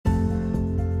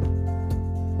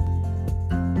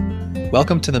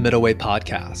Welcome to the Middle Way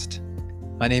Podcast.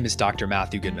 My name is Dr.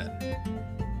 Matthew Goodman.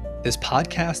 This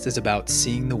podcast is about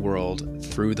seeing the world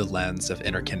through the lens of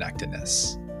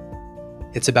interconnectedness.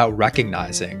 It's about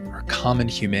recognizing our common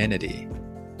humanity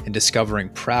and discovering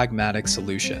pragmatic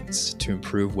solutions to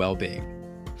improve well-being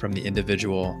from the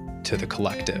individual to the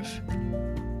collective.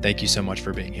 Thank you so much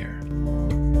for being here.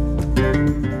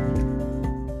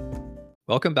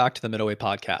 Welcome back to the Middle Way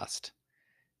Podcast.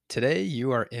 Today,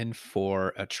 you are in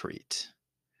for a treat.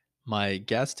 My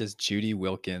guest is Judy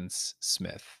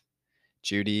Wilkins-Smith.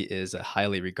 Judy is a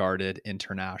highly regarded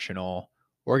international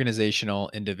organizational,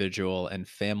 individual, and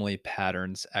family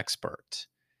patterns expert,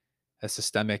 a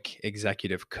systemic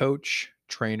executive coach,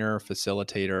 trainer,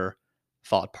 facilitator,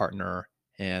 thought partner,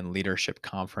 and leadership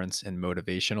conference and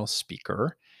motivational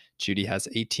speaker. Judy has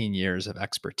 18 years of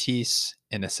expertise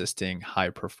in assisting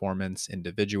high-performance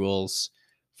individuals,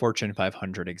 Fortune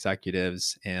 500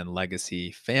 executives, and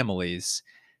legacy families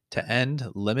to end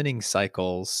limiting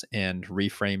cycles and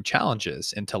reframe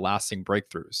challenges into lasting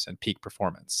breakthroughs and peak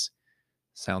performance.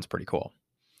 Sounds pretty cool.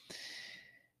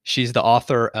 She's the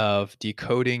author of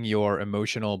Decoding Your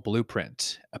Emotional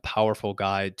Blueprint, a powerful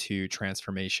guide to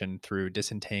transformation through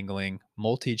disentangling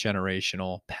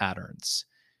multi-generational patterns,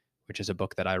 which is a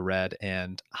book that I read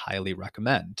and highly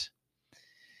recommend.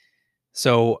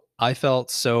 So I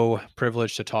felt so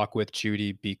privileged to talk with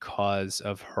Judy because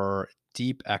of her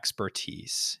deep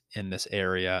expertise in this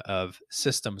area of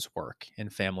systems work in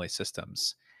family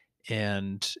systems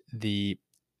and the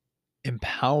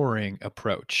empowering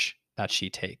approach that she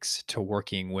takes to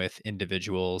working with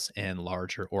individuals and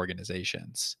larger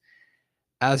organizations.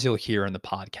 As you'll hear in the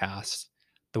podcast,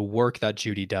 the work that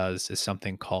Judy does is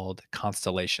something called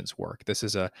constellations work. This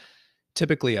is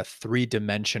typically a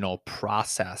three-dimensional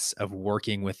process of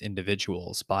working with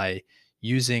individuals by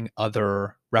using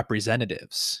other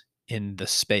representatives in the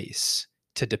space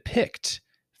to depict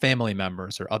family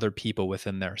members or other people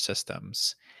within their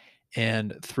systems.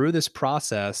 And through this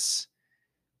process,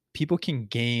 people can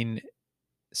gain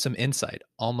some insight,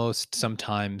 almost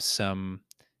sometimes some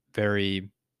very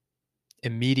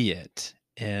immediate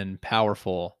and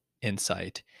powerful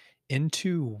insight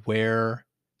into where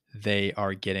they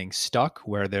are getting stuck,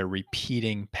 where they're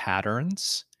repeating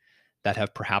patterns that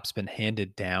have perhaps been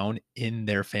handed down in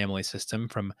their family system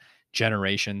from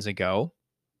generations ago.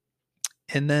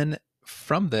 And then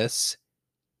from this,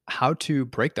 how to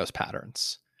break those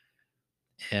patterns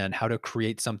and how to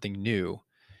create something new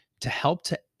to help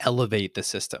to elevate the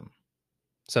system.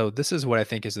 So this is what I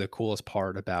think is the coolest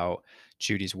part about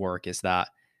Judy's work is that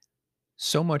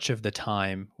so much of the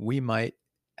time we might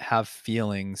have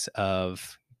feelings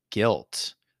of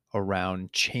guilt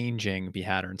around changing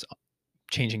patterns,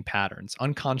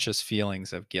 unconscious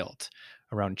feelings of guilt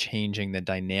around changing the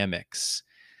dynamics,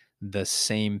 the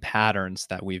same patterns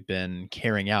that we've been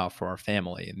carrying out for our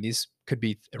family. And these could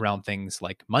be around things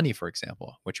like money, for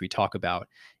example, which we talk about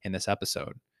in this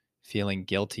episode, feeling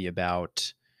guilty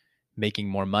about making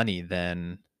more money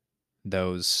than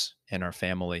those in our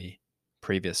family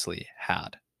previously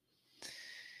had.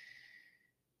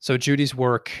 So Judy's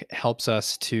work helps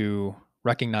us to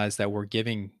recognize that we're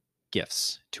giving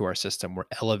gifts to our system. We're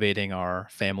elevating our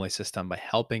family system by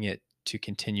helping it to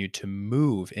continue to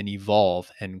move and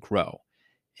evolve and grow.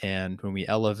 And when we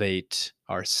elevate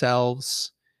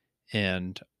ourselves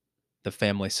and the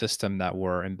family system that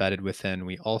we're embedded within,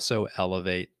 we also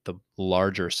elevate the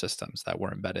larger systems that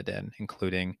we're embedded in,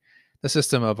 including the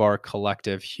system of our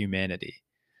collective humanity.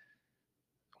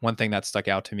 One thing that stuck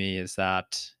out to me is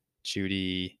that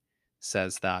Judy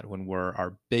says that when we're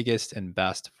our biggest and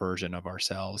best version of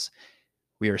ourselves,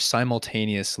 we are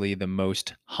simultaneously the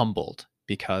most humbled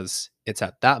because it's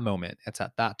at that moment, it's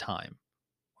at that time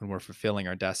when we're fulfilling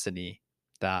our destiny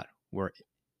that we're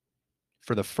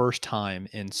for the first time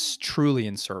truly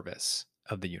in service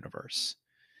of the universe.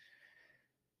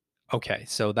 Okay,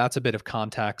 so that's a bit of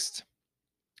context.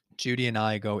 Judy and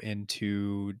I go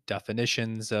into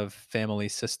definitions of family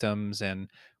systems and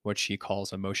what she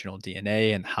calls emotional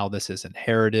DNA and how this is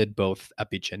inherited both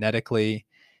epigenetically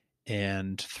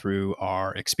and through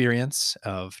our experience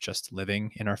of just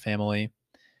living in our family.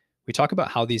 We talk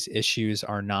about how these issues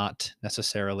are not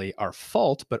necessarily our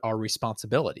fault, but our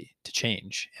responsibility to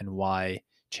change and why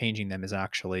changing them is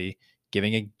actually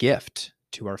giving a gift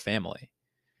to our family.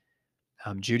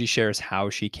 Judy shares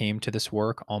how she came to this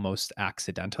work almost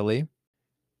accidentally.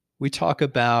 We talk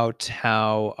about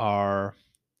how our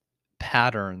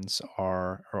patterns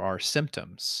or our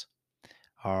symptoms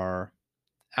are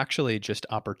actually just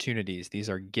opportunities. These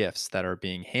are gifts that are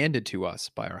being handed to us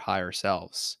by our higher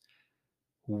selves,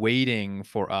 waiting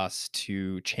for us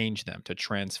to change them, to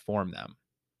transform them.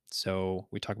 So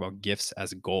we talk about gifts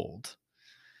as gold.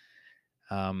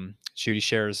 Judy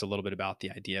shares a little bit about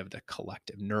the idea of the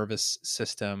collective nervous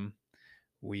system.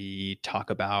 We talk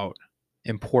about,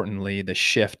 importantly, the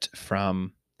shift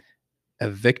from a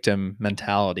victim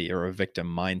mentality or a victim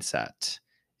mindset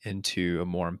into a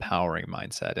more empowering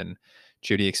mindset. And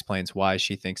Judy explains why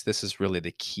she thinks this is really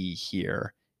the key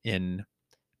here in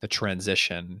the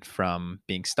transition from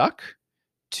being stuck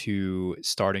to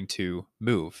starting to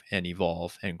move and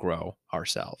evolve and grow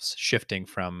ourselves, shifting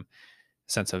from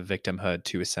a sense of victimhood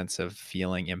to a sense of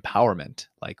feeling empowerment,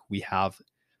 like we have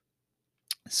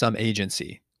some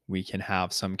agency, we can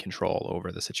have some control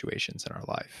over the situations in our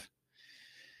life.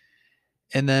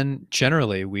 And then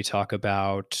generally, we talk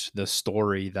about the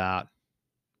story that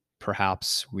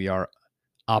perhaps we are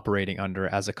operating under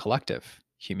as a collective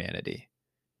humanity.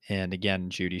 And again,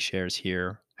 Judy shares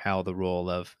here how the role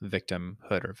of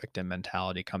victimhood or victim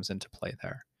mentality comes into play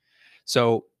there.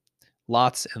 So,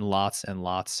 lots and lots and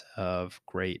lots of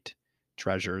great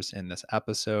treasures in this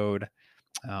episode.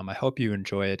 I hope you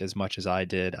enjoy it as much as I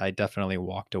did. I definitely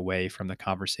walked away from the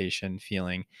conversation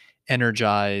feeling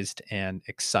energized and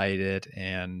excited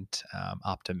and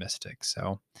optimistic.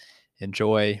 So,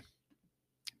 enjoy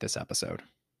this episode.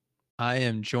 I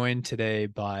am joined today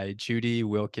by Judy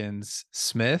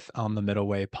Wilkins-Smith on the Middle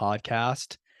Way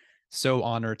podcast. So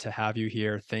honored to have you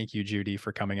here. Thank you, Judy,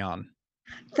 for coming on.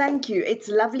 Thank you. It's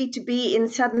lovely to be in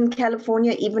Southern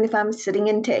California, even if I'm sitting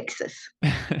in Texas.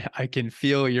 I can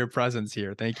feel your presence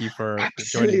here. Thank you for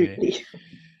joining me.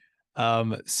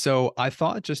 Absolutely. So I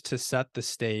thought just to set the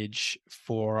stage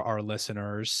for our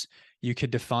listeners, you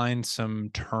could define some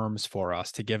terms for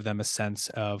us to give them a sense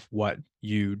of what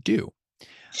you do.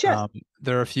 Sure.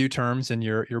 There are a few terms in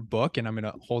your book, and I'm going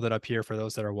to hold it up here for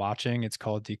those that are watching. It's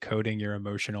called Decoding Your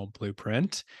Emotional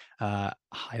Blueprint.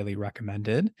 Highly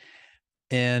recommended.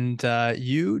 And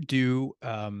you do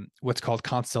what's called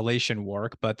constellation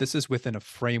work, but this is within a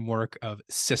framework of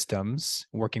systems,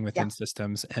 working Yeah. within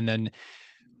systems. And then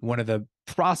one of the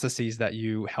processes that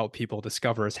you help people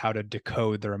discover is how to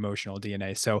decode their emotional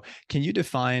DNA. So, can you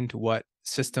define what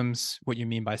you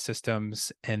mean by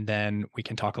systems, and then we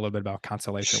can talk a little bit about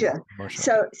constellation work, Sure.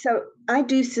 emotional DNA. So I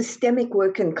do systemic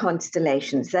work in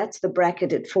constellations. That's the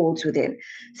bracket it falls within.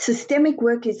 Systemic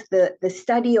work is the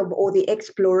study of or the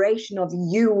exploration of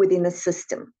you within a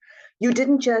system. You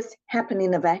didn't just happen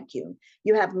in a vacuum.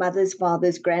 You have mothers,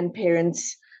 fathers,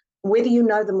 grandparents. Whether you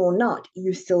know them or not,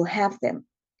 you still have them.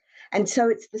 And so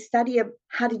it's the study of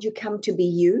how did you come to be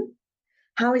you?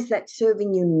 How is that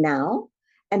serving you now?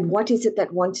 And what is it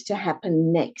that wants to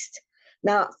happen next?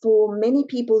 Now, for many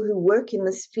people who work in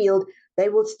this field, they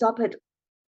will stop at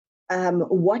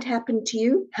what happened to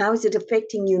you? How is it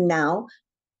affecting you now?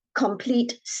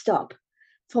 Complete stop.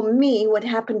 For me, what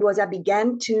happened was I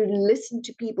began to listen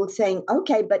to people saying,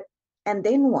 okay, but and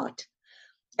then what?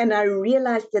 And I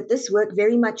realized that this work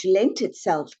very much lent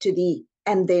itself to the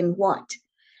and then what?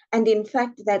 And in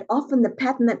fact, that often the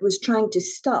pattern that was trying to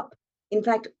stop, in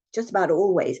fact, just about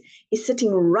always, is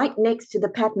sitting right next to the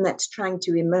pattern that's trying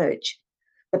to emerge.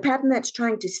 The pattern that's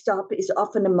trying to stop is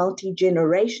often a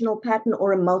multi-generational pattern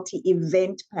or a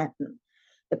multi-event pattern.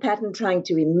 The pattern trying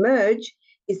to emerge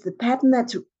is the pattern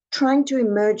that's trying to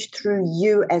emerge through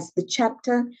you as the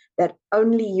chapter that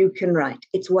only you can write.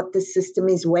 It's what the system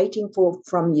is waiting for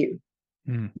from you.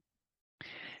 Mm.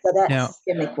 So that's Now,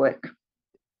 systemic work.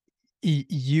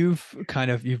 You've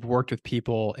worked with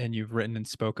people and you've written and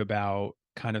spoke about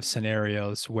kind of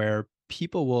scenarios where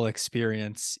people will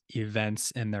experience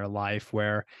events in their life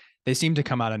where they seem to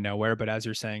come out of nowhere, but as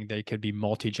you're saying, they could be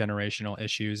multi-generational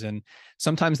issues, and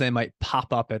sometimes they might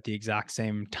pop up at the exact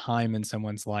same time in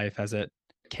someone's life as it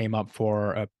came up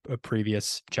for a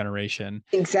previous generation.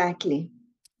 Exactly.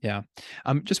 Yeah.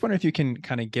 Just wondering if you can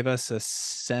kind of give us a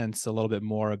sense a little bit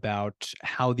more about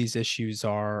how these issues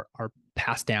are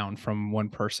passed down from one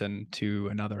person to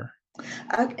another.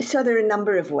 So there are a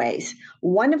number of ways.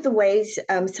 One of the ways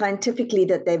scientifically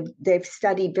that they've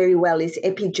studied very well is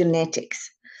epigenetics.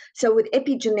 So with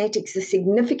epigenetics, a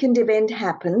significant event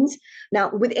happens.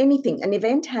 Now, with anything, an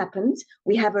event happens,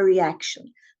 we have a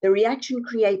reaction. The reaction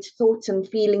creates thoughts and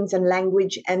feelings and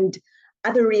language and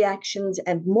other reactions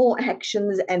and more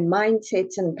actions and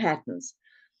mindsets and patterns.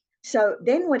 So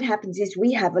then what happens is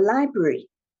we have a library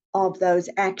of those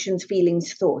actions,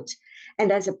 feelings, thoughts.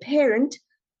 And as a parent,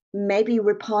 maybe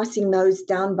we're passing those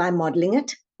down by modeling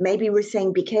it. Maybe we're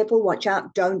saying, be careful, watch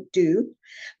out, don't do.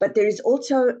 But there is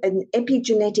also an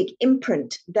epigenetic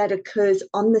imprint that occurs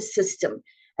on the system,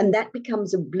 and that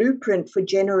becomes a blueprint for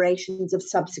generations of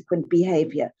subsequent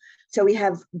behavior. So we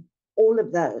have all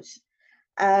of those.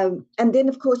 And then,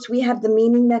 of course, we have the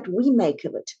meaning that we make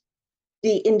of it.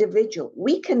 the individual.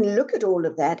 We can look at all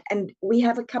of that and we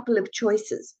have a couple of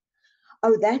choices.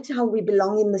 Oh, that's how we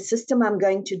belong in the system. I'm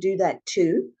going to do that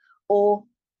too. Or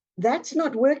that's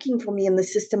not working for me in the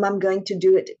system. I'm going to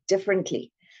do it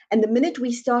differently. And the minute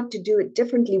we start to do it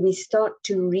differently, we start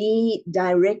to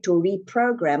redirect or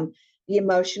reprogram the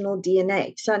emotional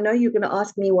DNA. So I know you're going to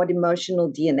ask me what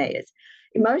emotional DNA is.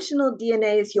 Emotional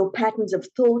DNA is your patterns of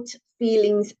thoughts,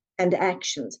 feelings, and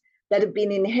actions that have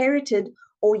been inherited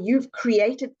or you've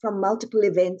created from multiple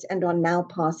events and are now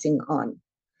passing on.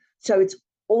 So it's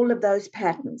all of those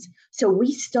patterns. So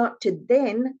we start to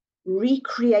then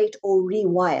recreate or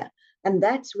rewire. And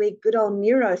that's where good old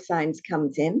neuroscience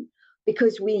comes in,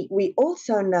 because we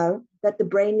also know that the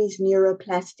brain is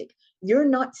neuroplastic. You're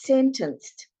not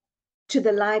sentenced to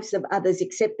the lives of others,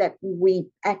 except that we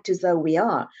act as though we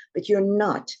are, but you're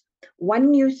not. One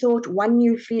new thought, one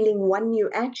new feeling, one new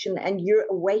action, and you're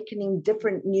awakening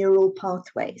different neural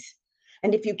pathways.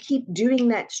 And if you keep doing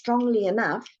that strongly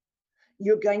enough,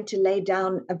 you're going to lay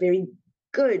down a very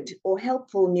good or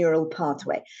helpful neural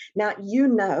pathway. Now, you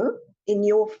know in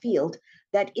your field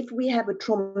that if we have a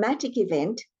traumatic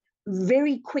event,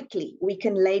 very quickly we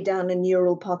can lay down a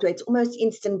neural pathway. It's almost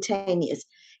instantaneous.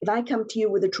 If I come to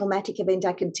you with a traumatic event,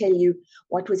 I can tell you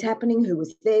what was happening, who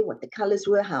was there, what the colors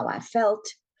were, how I felt.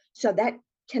 So that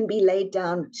can be laid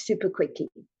down super quickly.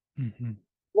 Mm-hmm.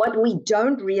 What we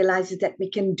don't realize is that we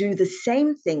can do the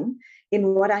same thing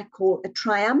in what I call a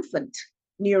triumphant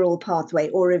neural pathway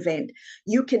or event.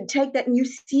 You can take that, and you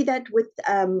see that with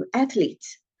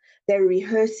athletes. They're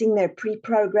rehearsing, they're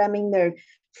pre-programming, they're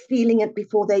feeling it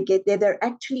before they get there. They're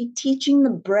actually teaching the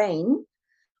brain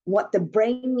what the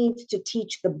brain needs to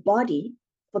teach the body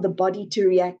for the body to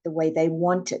react the way they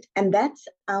want it. And that's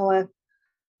our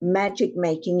magic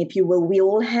making, if you will. We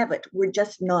all have it. We're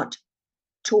just not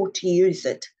taught to use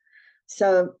it.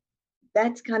 So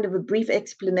that's kind of a brief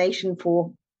explanation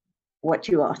for what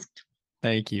you asked.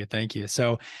 Thank you. Thank you.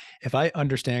 So if I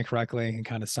understand correctly and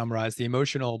kind of summarize the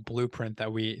emotional blueprint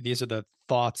that these are the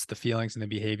thoughts, the feelings, and the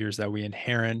behaviors that we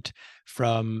inherit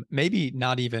from maybe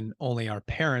not even only our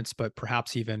parents, but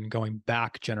perhaps even going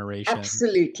back generations.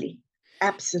 Absolutely.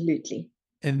 Absolutely.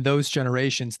 In those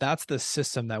generations, that's the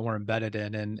system that we're embedded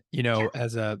in. And,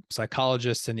 as a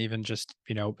psychologist and even just,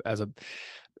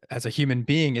 as a human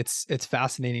being, it's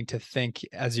fascinating to think,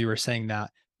 as you were saying,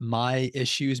 that my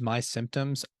issues, my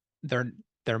symptoms,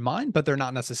 they're mine, but they're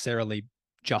not necessarily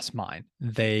just mine.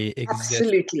 They exist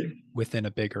Absolutely within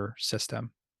a bigger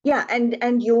system. Yeah,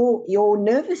 and your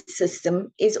nervous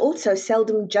system is also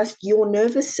seldom just your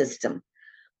nervous system.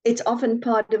 It's often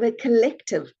part of a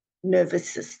collective nervous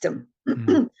system.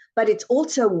 But it's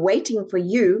also waiting for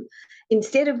you,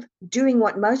 instead of doing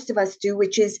what most of us do,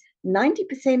 which is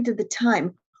 90% of the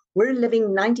time, we're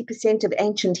living 90% of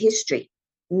ancient history,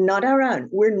 not our own.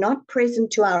 We're not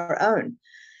present to our own.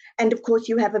 And of course,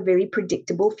 you have a very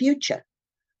predictable future.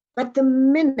 But the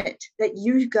minute that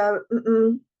you go,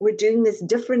 we're doing this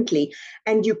differently,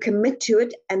 and you commit to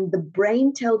it, and the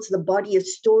brain tells the body a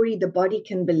story the body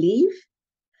can believe,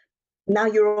 now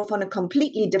you're off on a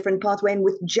completely different pathway. And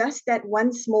with just that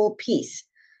one small piece,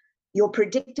 your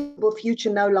predictable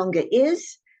future no longer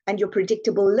is, and your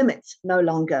predictable limits no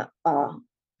longer are.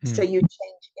 So you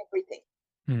change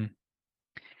everything.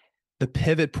 The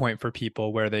pivot point for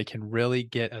people where they can really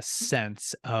get a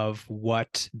sense of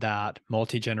what that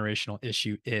multi-generational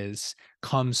issue is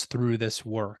comes through this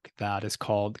work that is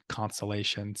called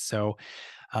constellation. So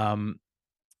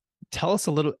tell us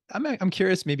a little, I'm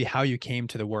curious maybe how you came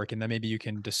to the work, and then maybe you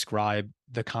can describe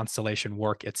the constellation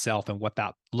work itself and what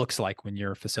that looks like when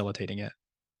you're facilitating it.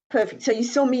 Perfect. So you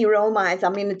saw me roll my eyes. I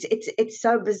mean, it's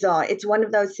so bizarre. It's one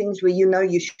of those things where you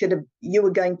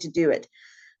were going to do it.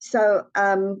 So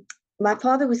my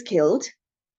father was killed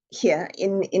here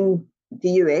in the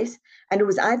US, and it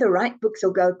was either write books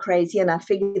or go crazy. And I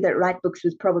figured that write books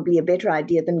was probably a better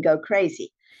idea than go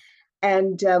crazy.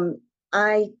 And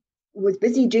I was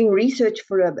busy doing research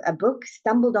for a book,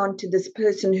 stumbled onto this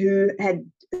person who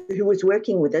was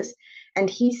working with us, and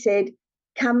he said,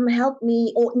 come help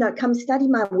me, or no, come study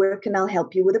my work and I'll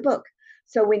help you with a book.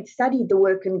 So I went, studied the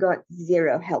work, and got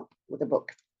zero help with a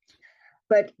book.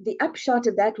 But the upshot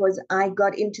of that was I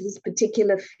got into this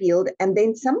particular field, and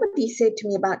then somebody said to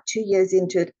me about 2 years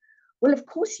into it, well, of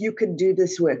course you could do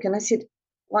this work. And I said,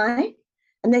 why?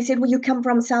 And they said, well, you come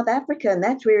from South Africa, and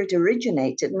that's where it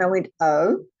originated. And I went,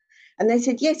 oh. And they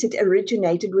said, yes, it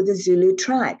originated with the Zulu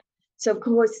tribe. So, of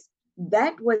course,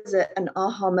 that was an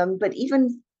aha moment. But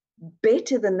even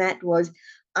better than that was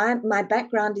my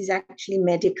background is actually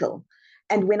medical.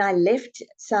 And when I left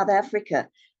South Africa,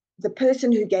 the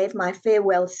person who gave my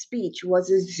farewell speech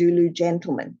was a Zulu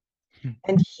gentleman. Hmm.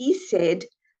 And he said,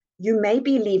 you may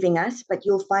be leaving us, but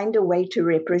you'll find a way to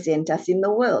represent us in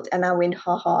the world. And I went,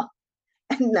 ha ha.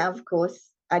 And now, of course,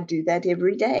 I do that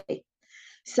every day.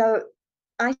 So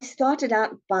I started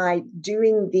out by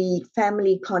doing the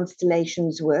family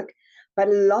constellations work, but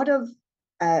a lot of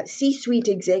C-suite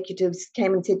executives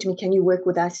came and said to me, can you work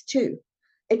with us too?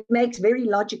 It makes very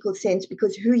logical sense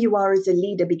because who you are as a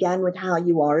leader began with how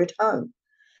you are at home.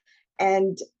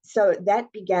 And so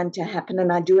that began to happen.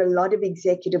 And I do a lot of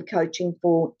executive coaching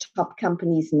for top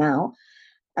companies now.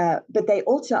 But they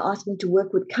also asked me to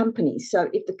work with companies. So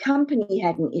if the company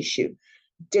had an issue,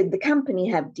 did the company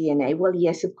have DNA? Well,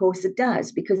 yes, of course it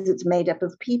does, because it's made up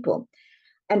of people.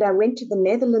 And I went to the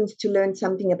Netherlands to learn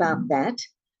something about that.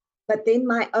 But then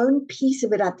my own piece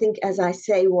of it, I think, as I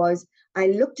say, was I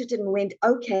looked at it and went,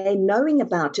 okay, knowing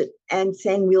about it and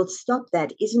saying we'll stop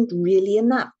that isn't really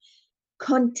enough.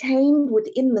 Contained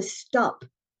within the stop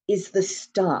is the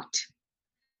start.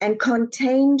 And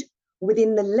contained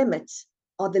within the limits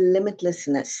are the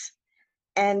limitlessness.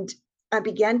 And I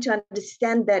began to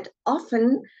understand that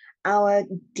often our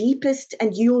deepest,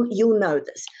 and you'll know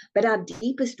this, but our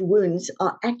deepest wounds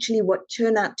are actually what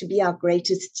turn out to be our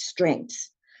greatest strengths.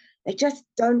 They just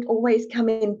don't always come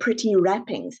in pretty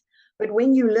wrappings. But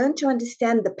when you learn to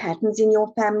understand the patterns in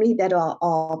your family that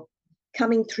are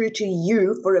coming through to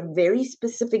you for a very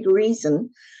specific reason,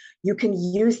 you can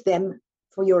use them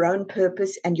for your own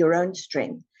purpose and your own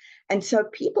strength. And so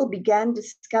people began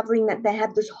discovering that they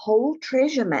had this whole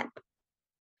treasure map.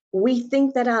 We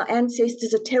think that our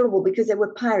ancestors are terrible because they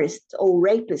were pirates or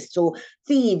rapists or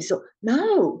thieves.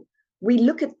 No, we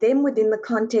look at them within the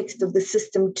context of the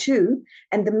system too.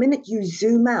 And the minute you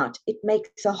zoom out, it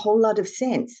makes a whole lot of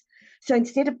sense. So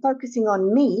instead of focusing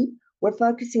on me, we're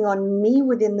focusing on me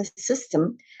within the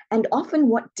system. And often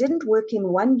what didn't work in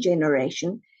one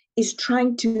generation is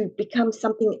trying to become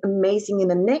something amazing in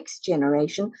the next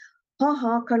generation. Ha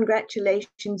ha,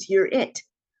 congratulations, you're it.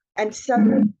 And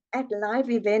so at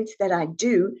live events that I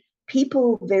do,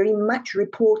 people very much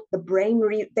report the brain,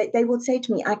 they will say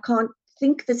to me, I can't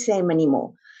think the same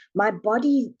anymore. My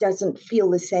body doesn't feel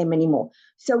the same anymore.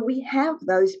 So we have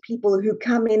those people who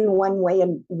come in one way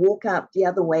and walk out the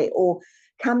other way, or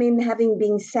come in having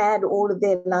been sad all of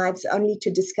their lives only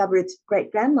to discover it's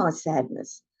great grandma's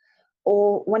sadness.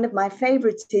 Or one of my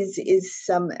favorites is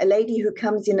a lady who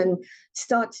comes in and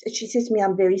starts, she says to me,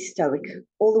 I'm very stoic.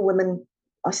 All the women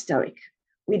are stoic.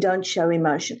 We don't show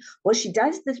emotion. Well, she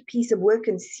does this piece of work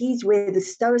and sees where the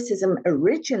stoicism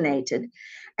originated.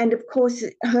 And of course,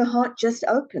 her heart just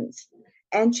opens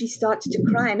and she starts to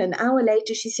cry. And an hour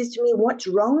later, she says to me, what's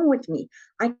wrong with me?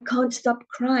 I can't stop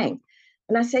crying.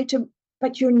 And I say to her,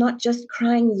 but you're not just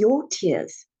crying your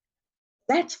tears.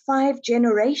 That's 5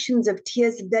 generations of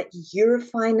tears that you're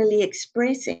finally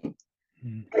expressing.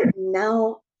 Mm. And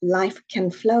now life can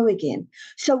flow again.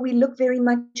 So we look very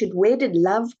much at where did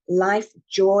love, life,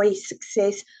 joy,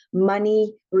 success,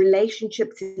 money,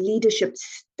 relationships, leadership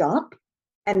stop,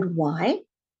 and why?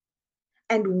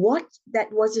 And what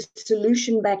that was a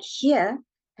solution back here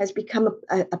has become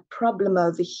a problem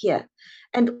over here.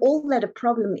 And all that a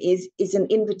problem is an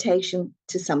invitation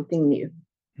to something new.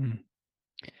 Mm.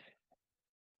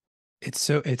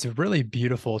 It's really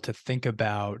beautiful to think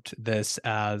about this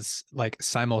as like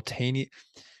simultaneously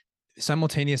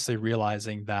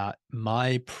realizing that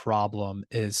my problem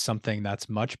is something that's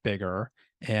much bigger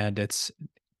and it's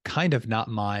kind of not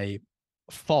my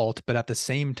fault, but at the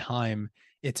same time,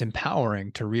 it's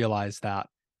empowering to realize that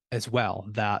as well,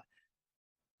 that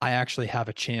I actually have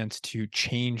a chance to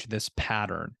change this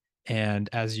pattern. And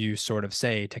as you sort of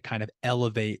say, to kind of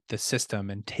elevate the system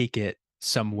and take it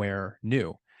somewhere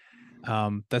new.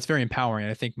 That's very empowering.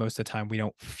 And I think most of the time we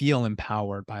don't feel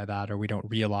empowered by that, or we don't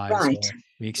realize, Right, or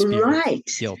we experience right.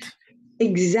 guilt.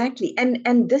 Exactly.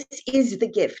 And this is the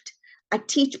gift. I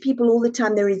teach people all the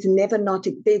time there's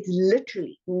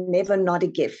literally never not a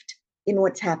gift in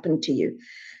what's happened to you.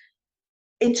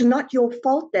 It's not your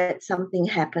fault that something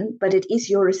happened, but it is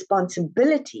your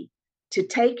responsibility to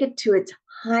take it to its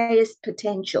highest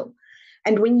potential.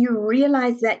 And when you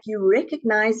realize that, you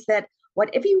recognize that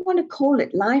whatever you want to call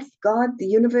it, life, God, the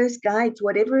universe, guides,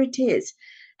 whatever it is,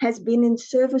 has been in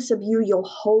service of you your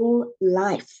whole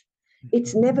life.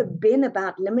 It's never been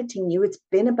about limiting you. It's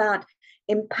been about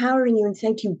empowering you and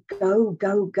saying to you, go,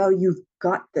 go, go. You've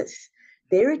got this.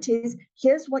 There it is.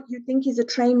 Here's what you think is a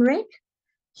train wreck.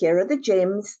 Here are the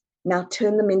gems. Now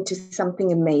turn them into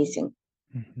something amazing.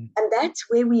 Mhm. And that's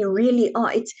where we really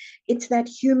are. It's that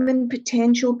human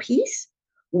potential piece.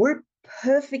 We're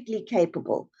perfectly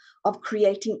capable of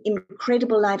creating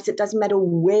incredible lives. It doesn't matter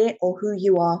where or who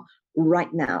you are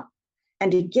right now.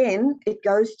 And again, it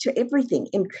goes to everything,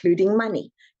 including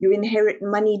money. You inherit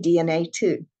money DNA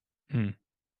too. Mm.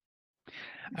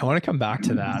 I want to come back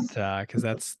to that because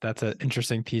that's an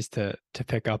interesting piece to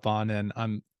pick up on, and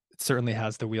it certainly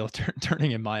has the wheel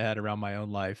turning in my head around my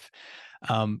own life.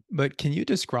 But can you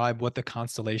describe what the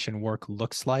constellation work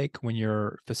looks like when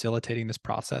you're facilitating this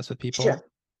process with people? Sure,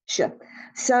 sure.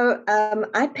 So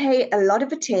I pay a lot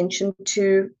of attention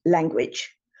to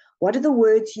language. What are the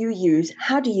words you use?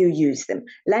 How do you use them?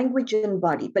 Language and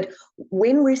body. But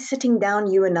when we're sitting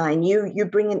down, you and I, and you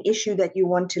bring an issue that you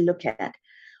want to look at,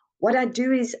 what I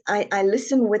do is I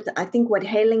listen with, I think, what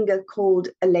Halinger called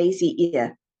a lazy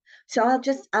ear. So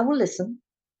I will listen,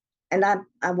 and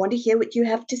I want to hear what you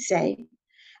have to say.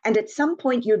 And at some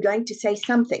point, you're going to say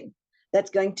something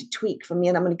that's going to tweak for me.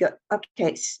 And I'm going to go,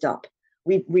 okay, stop.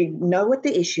 We know what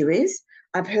the issue is.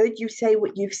 I've heard you say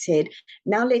what you've said.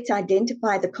 Now let's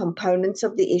identify the components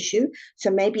of the issue. So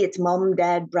maybe it's mom,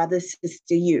 dad, brother,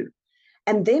 sister, you.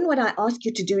 And then what I ask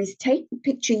you to do is take the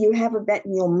picture you have of that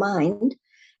in your mind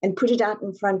and put it out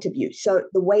in front of you. So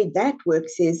the way that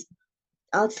works is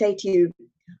I'll say to you,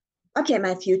 okay,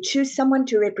 Matthew, choose someone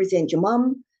to represent your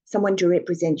mom, someone to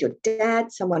represent your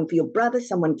dad, someone for your brother,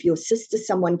 someone for your sister,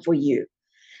 someone for you.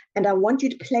 And I want you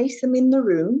to place them in the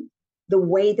room the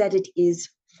way that it is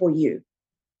for you.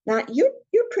 Now, you're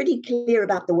pretty clear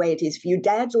about the way it is for you.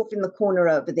 Dad's off in the corner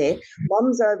over there.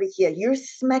 Mom's over here. You're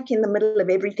smack in the middle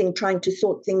of everything trying to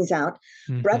sort things out.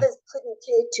 Hmm. Brothers couldn't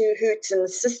care two hoots, and the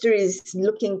sister is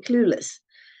looking clueless.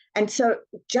 And so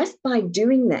just by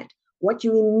doing that, what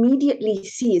you immediately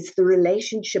see is the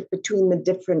relationship between the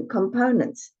different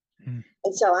components. Mm.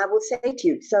 And so I will say to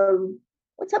you, so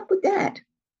what's up with that?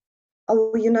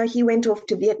 Oh, he went off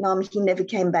to Vietnam. He never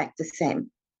came back the same.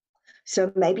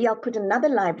 So maybe I'll put another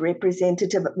live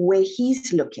representative where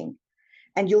he's looking,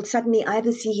 and you'll suddenly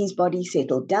either see his body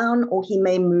settle down or he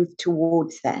may move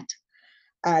towards that.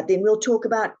 Then we'll talk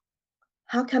about,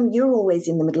 how come you're always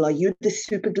in the middle? Are you the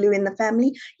super glue in the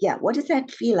family? Yeah. What does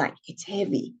that feel like? It's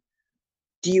heavy.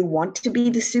 Do you want to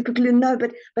be the super glue? No,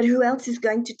 but who else is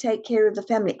going to take care of the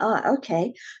family?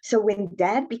 Okay. So when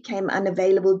dad became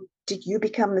unavailable, did you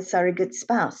become the surrogate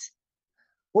spouse?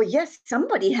 Well, yes,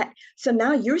 somebody had. So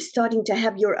now you're starting to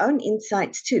have your own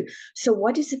insights too. So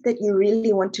what is it that you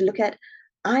really want to look at?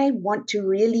 I want to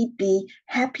really be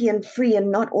happy and free and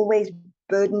not always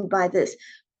burdened by this.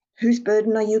 Whose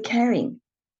burden are you carrying?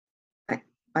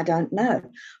 I don't know.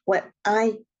 Well,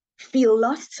 I feel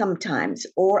lost sometimes,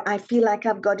 or I feel like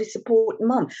I've got to support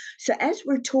mom. So as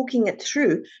we're talking it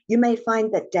through, you may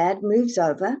find that dad moves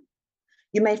over.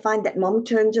 You may find that mom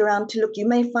turns around to look. You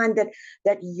may find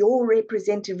that your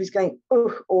representative is going,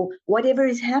 oh, or whatever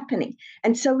is happening.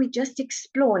 And so we just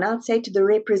explore. And I'll say to the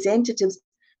representatives,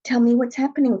 tell me what's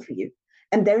happening for you.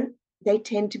 And they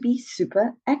tend to be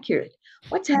super accurate.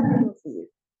 What's happening for you?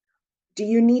 Do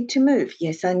you need to move?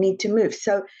 Yes, I need to move.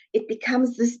 So it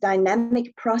becomes this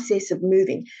dynamic process of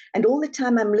moving. And all the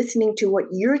time I'm listening to what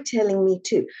you're telling me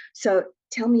too. So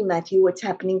tell me, Matthew, what's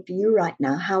happening for you right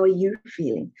now? How are you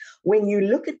feeling? When you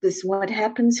look at this, what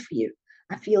happens for you?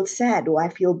 I feel sad, or I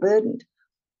feel burdened.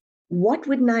 What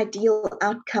would an ideal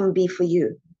outcome be for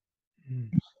you? Mm.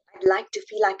 I'd like to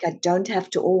feel like I don't have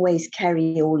to always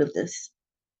carry all of this.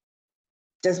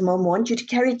 Does mom want you to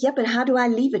carry it? Yeah, but how do I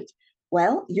leave it?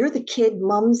 Well, you're the kid,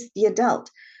 mom's the adult.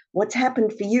 What's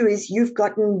happened for you is you've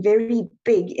gotten very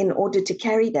big in order to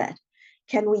carry that.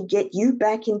 Can we get you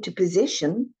back into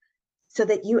position so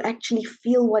that you actually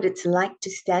feel what it's like to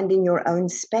stand in your own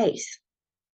space?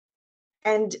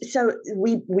 And so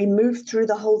we move through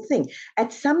the whole thing.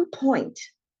 At some point,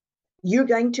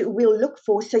 we'll look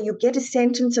for, so you get a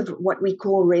sentence of what we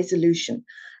call resolution.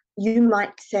 You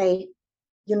might say,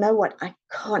 you know what, I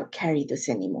can't carry this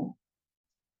anymore.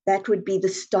 That would be the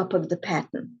stop of the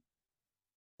pattern.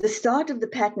 The start of the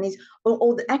pattern is,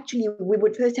 actually, we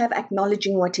would first have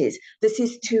acknowledging what is. This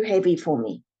is too heavy for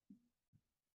me.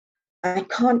 I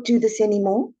can't do this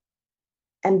anymore.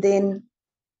 And then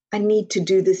I need to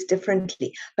do this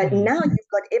differently. But now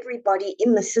you've got everybody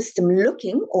in the system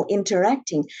looking or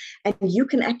interacting, and you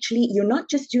can actually, you're not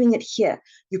just doing it here.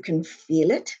 You can feel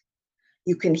it.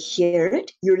 You can hear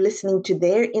it. You're listening to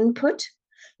their input.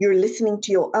 You're listening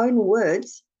to your own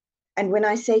words. And when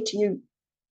I say to you,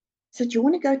 so do you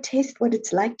want to go test what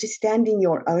it's like to stand in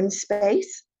your own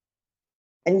space?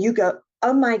 And you go,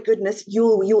 oh my goodness,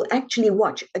 you'll actually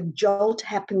watch a jolt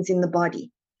happens in the body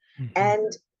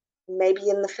and maybe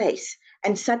in the face.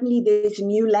 And suddenly there's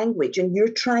new language and you're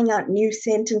trying out new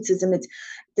sentences, and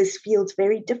this feels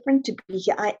very different to be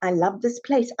here. I love this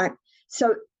place.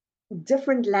 So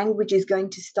different language is going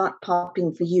to start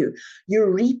popping for you.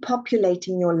 You're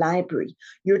repopulating your library.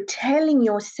 You're telling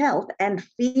yourself and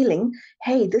feeling,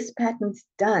 hey, this pattern's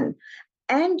done.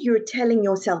 And you're telling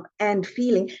yourself and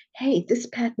feeling, hey, this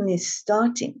pattern is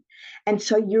starting. And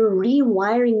so you're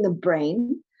rewiring the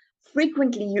brain.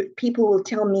 Frequently, people will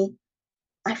tell me,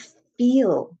 I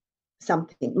feel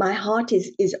something. My heart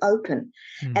is open.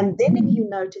 And then if you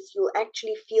notice, you'll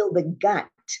actually feel the gut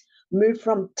move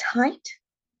from tight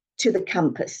to the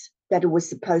compass that it was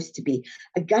supposed to be.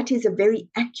 A gut is a very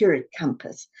accurate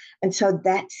compass. And so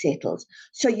that settles.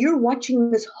 So you're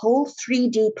watching this whole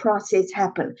 3D process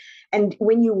happen. And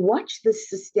when you watch this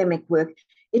systemic work,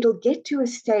 it'll get to a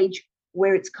stage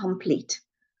where it's complete.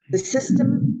 The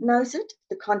system knows it,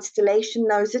 the constellation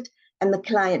knows it, and the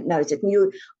client knows it. And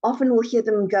you often will hear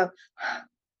them go,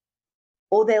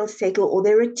 or they'll settle, or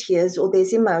there are tears, or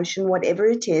there's emotion, whatever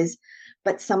it is,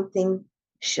 but something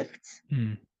shifts.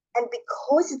 And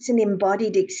because it's an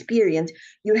embodied experience,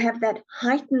 you have that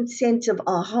heightened sense of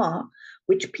aha,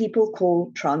 which people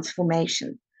call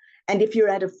transformation. And if you're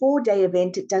at a 4-day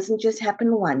event, it doesn't just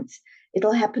happen once.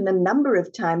 It'll happen a number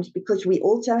of times because we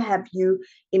also have you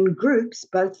in groups,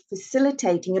 both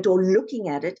facilitating it or looking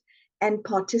at it and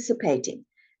participating.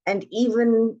 And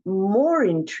even more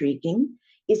intriguing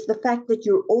is the fact that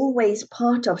you're always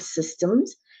part of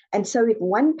systems. And so if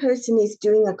one person is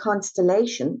doing a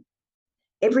constellation,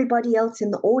 everybody else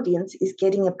in the audience is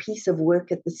getting a piece of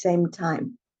work at the same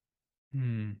time.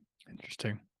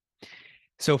 Interesting.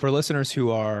 So for listeners who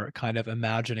are kind of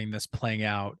imagining this playing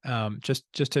out,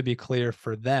 just to be clear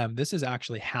for them, this is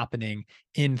actually happening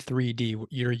in 3D.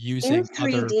 You're using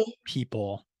other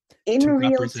people in to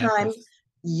real represent time, this.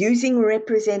 using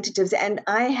representatives. And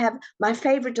I have my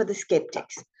favorite are the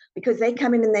skeptics, because they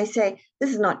come in and they say,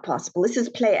 this is not possible. This is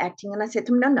play acting. And I said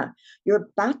to them, no, you're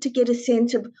about to get a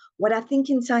sense of what I think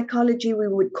in psychology we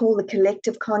would call the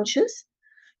collective conscious.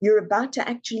 You're about to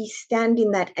actually stand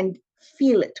in that and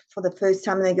feel it for the first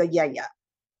time. And they go, yeah.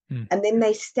 And then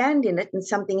they stand in it and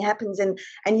something happens, and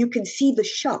you can see the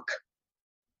shock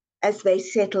as they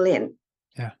settle in.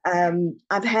 Yeah.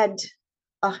 I've had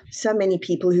so many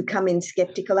people who come in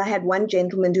skeptical. I had one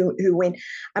gentleman who went,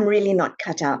 I'm really not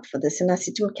cut out for this. And I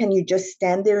said to him, can you just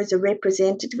stand there as a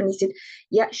representative? And he said,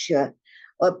 yeah, sure.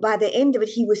 Well, by the end of it,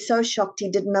 he was so shocked he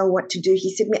didn't know what to do.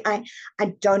 He said to me, I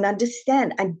don't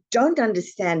understand. I don't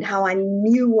understand how I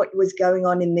knew what was going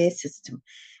on in their system.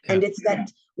 Yeah. And it's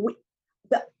that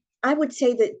I would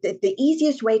say that the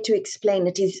easiest way to explain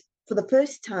it is, for the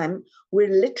first time, we're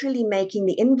literally making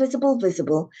the invisible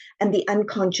visible and the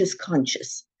unconscious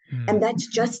conscious. And that's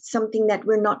just something that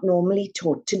we're not normally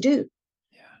taught to do.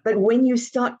 Yeah. But when you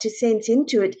start to sense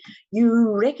into it,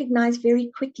 you recognize very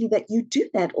quickly that you do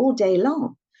that all day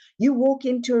long. You walk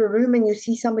into a room and you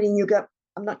see somebody and you go,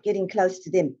 I'm not getting close to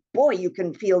them. Boy, you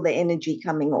can feel the energy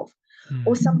coming off.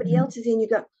 Or somebody else is in, you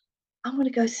go, I want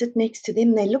to go sit next to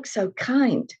them. They look so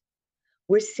kind.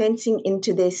 We're sensing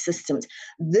into their systems.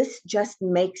 This just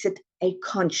makes it a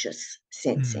conscious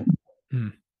sensing.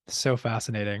 So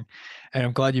fascinating. And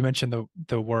I'm glad you mentioned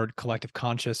the word collective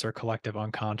conscious or collective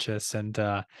unconscious. And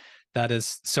that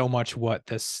is so much what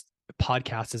this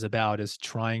podcast is about, is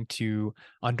trying to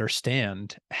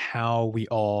understand how we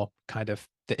all kind of,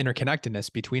 the interconnectedness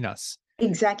between us.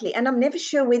 Exactly. And I'm never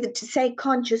sure whether to say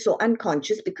conscious or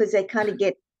unconscious, because they kind of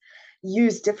get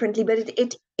used differently, but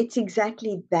it's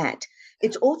exactly that.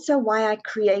 It's also why I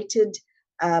created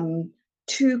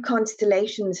 2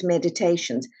 constellations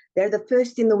meditations. They're the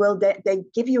first in the world. They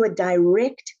give you a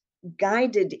direct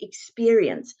guided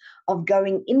experience of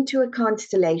going into a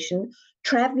constellation,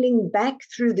 traveling back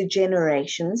through the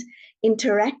generations,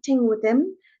 interacting with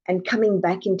them, and coming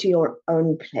back into your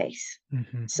own place.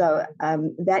 So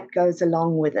that goes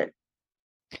along with it.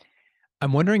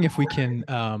 I'm wondering if we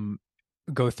can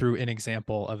go through an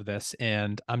example of this,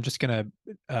 and I'm just going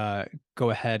to go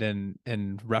ahead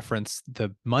and reference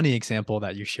the money example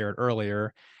that you shared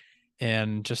earlier,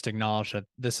 and just acknowledge that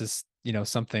this is,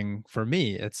 something for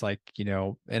me. It's like,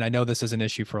 and I know this is an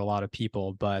issue for a lot of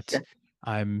people, but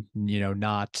I'm,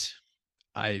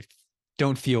 I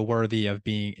don't feel worthy of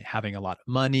having a lot of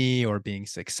money or being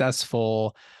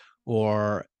successful,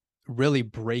 or really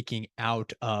breaking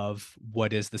out of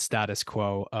what is the status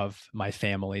quo of my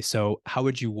family. So how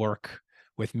would you work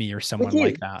with me or someone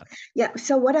like that? Yeah.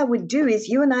 So what I would do is,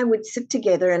 you and I would sit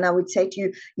together and I would say to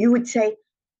you, you would say,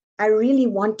 I really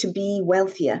want to be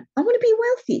wealthier. I want to be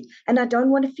wealthy, and I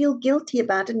don't want to feel guilty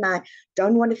about it. And I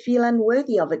don't want to feel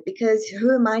unworthy of it, because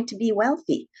who am I to be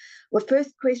wealthy? Well,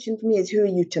 first question for me is, who are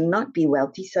you to not be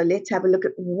wealthy? So let's have a look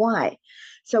at why.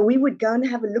 So we would go and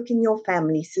have a look in your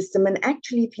family system. And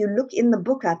actually, if you look in the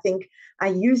book, I think I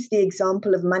used the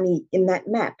example of money in that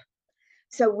map.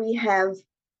 So we have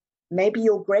maybe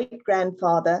your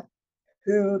great-grandfather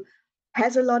who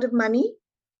has a lot of money,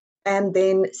 and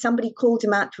then somebody called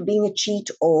him out for being a cheat,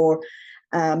 or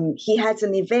he has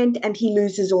an event and he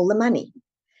loses all the money.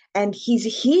 And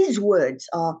his words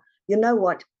are, you know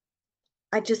what?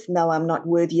 I just know I'm not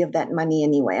worthy of that money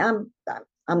anyway.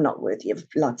 I'm not worthy of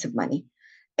lots of money.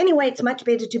 Anyway, it's much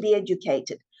better to be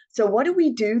educated. So what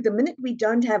do? The minute we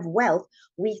don't have wealth,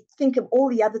 we think of all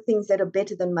the other things that are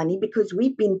better than money, because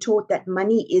we've been taught that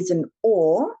money is an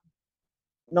or,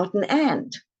 not an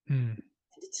and.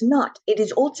 It's not. It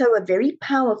is also a very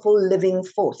powerful living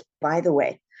force, by the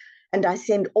way. And I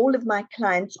send all of my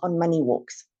clients on money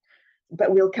walks.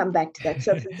 But we'll come back to that.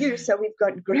 So for you, we've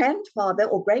got grandfather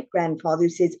or great-grandfather who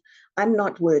says, I'm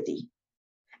not worthy.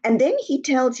 And then he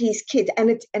tells his kid, and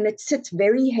it sits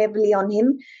very heavily on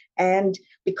him. And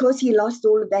because he lost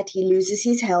all of that, he loses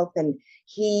his health and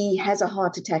he has a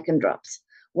heart attack and drops.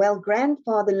 Well,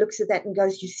 grandfather looks at that and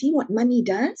goes, you see what money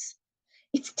does?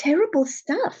 It's terrible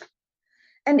stuff.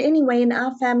 And anyway, in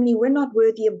our family, we're not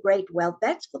worthy of great wealth.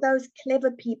 That's for those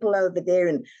clever people over there,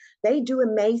 and they do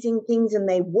amazing things, and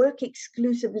they work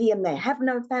exclusively, and they have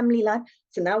no family life.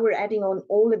 So now we're adding on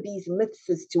all of these myths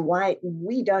as to why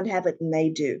we don't have it and they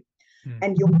do.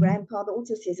 And your grandfather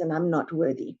also says, and I'm not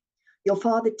worthy. Your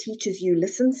father teaches you,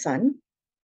 listen, son,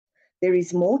 there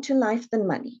is more to life than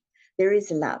money. There is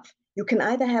love. You can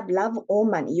either have love or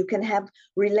money. You can have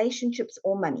relationships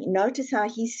or money. Notice how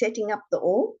he's setting up the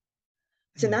all.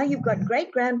 So now you've got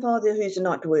great-grandfather who's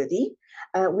not worthy.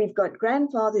 We've got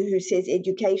grandfather who says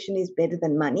education is better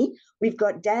than money. We've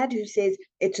got dad who says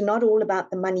it's not all about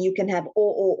the money. You can have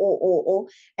or.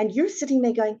 And you're sitting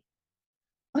there going,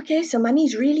 okay, so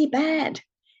money's really bad.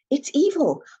 It's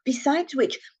evil. Besides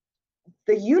which,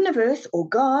 the universe or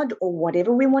God or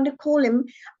whatever we want to call him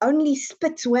only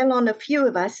spits well on a few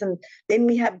of us, and then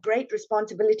we have great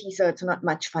responsibility, so it's not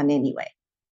much fun anyway.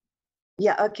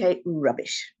 Yeah, okay,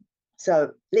 rubbish.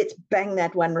 So let's bang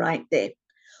that one right there.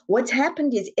 What's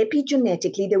happened is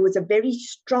epigenetically, there was a very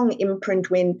strong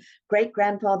imprint when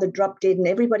great-grandfather dropped dead and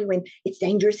everybody went, it's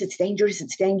dangerous, it's dangerous,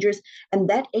 it's dangerous. And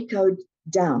that echoed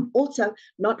down. Also,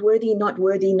 not worthy, not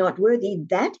worthy, not worthy,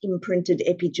 that imprinted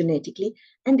epigenetically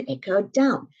and echoed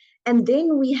down. And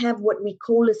then we have what we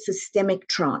call a systemic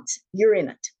trance. You're in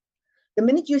it. The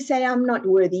minute you say, I'm not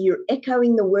worthy, you're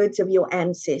echoing the words of your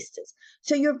ancestors.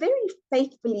 So you're very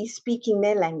faithfully speaking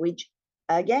their language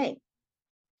again.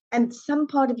 And some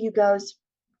part of you goes,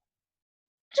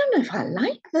 I don't know if I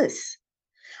like this.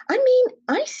 I mean,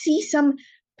 I see some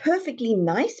perfectly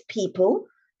nice people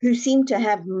who seem to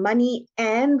have money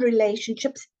and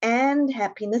relationships and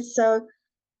happiness. So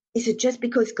is it just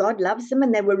because God loves them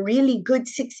and they were really good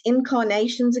 6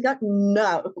 incarnations ago?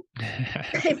 No.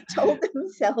 They've told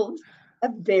themselves a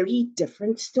very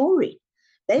different story.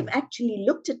 They've actually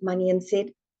looked at money and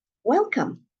said,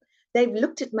 welcome. They've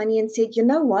looked at money and said, you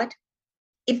know what?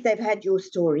 If they've had your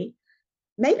story,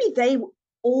 maybe they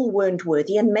all weren't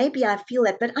worthy, and maybe I feel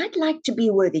that, but I'd like to be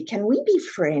worthy. Can we be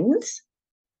friends?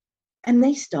 And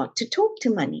they start to talk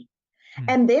to money.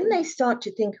 And then they start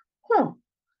to think,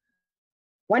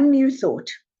 one new thought.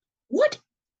 What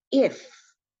if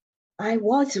I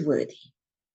was worthy?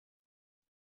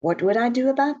 What would I do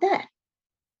about that?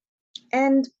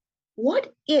 And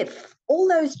what if all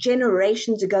those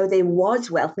generations ago there was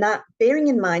wealth? Now, bearing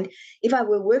in mind, if I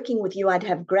were working with you, I'd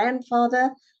have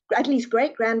grandfather, at least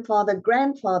great-grandfather,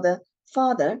 grandfather,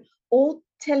 father, all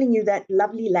telling you that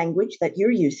lovely language that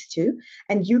you're used to,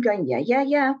 and you going,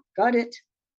 yeah, got it.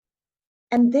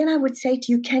 And then I would say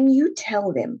to you, can you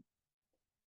tell them,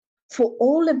 for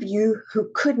all of you who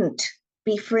couldn't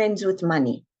be friends with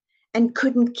money and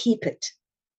couldn't keep it,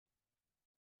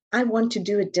 I want to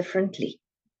do it differently.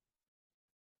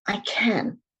 I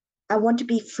can. I want to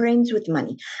be friends with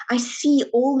money. I see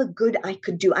all the good I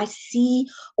could do. I see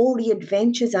all the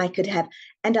adventures I could have,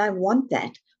 and I want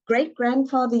that.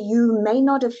 Great-grandfather, you may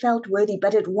not have felt worthy,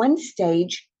 but at one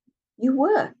stage you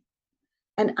were.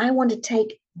 And I want to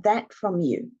take that from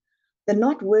you. The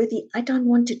not worthy, I don't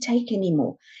want to take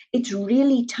anymore. It's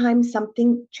really time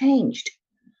something changed.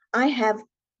 I have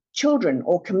children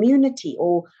or community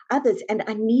or others, and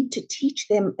I need to teach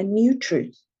them a new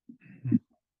truth.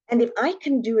 And if I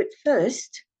can do it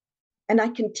first, and I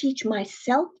can teach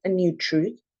myself a new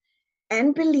truth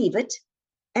and believe it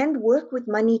and work with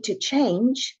money to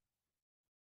change,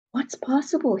 what's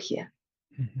possible here?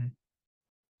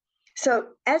 So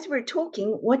as we're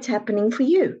talking, what's happening for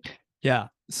you? Yeah.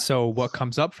 So what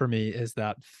comes up for me is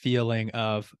that feeling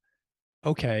of,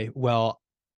 okay, well,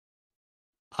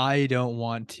 I don't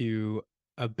want to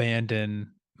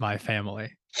abandon my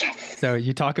family. Yes. So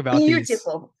you talk about these,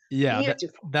 Beautiful. yeah,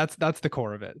 Beautiful. that's the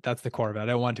core of it. That's the core of it. I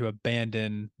don't want to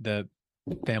abandon the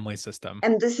family system.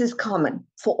 And this is common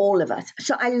for all of us.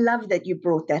 So I love that you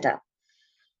brought that up.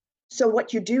 So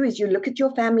what you do is you look at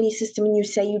your family system and you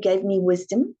say, you gave me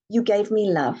wisdom, you gave me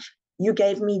love, you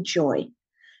gave me joy.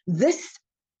 This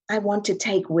I want to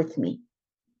take with me.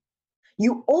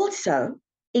 You also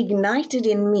ignited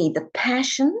in me the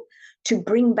passion to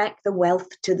bring back the wealth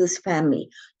to this family,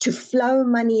 to flow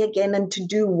money again and to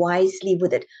do wisely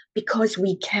with it, because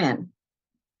we can.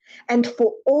 And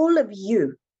for all of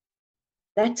you,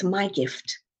 that's my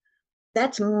gift.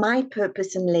 That's my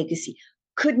purpose and legacy.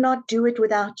 Could not do it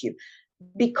without you.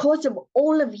 Because of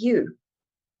all of you,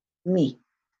 me,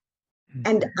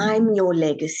 and I'm your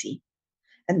legacy.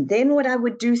 And then what I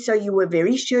would do, so you were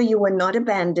very sure you were not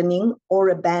abandoning or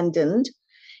abandoned,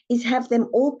 is have them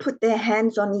all put their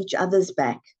hands on each other's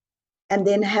back and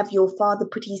then have your father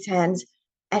put his hands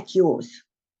at yours.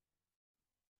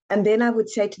 And then I would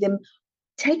say to them,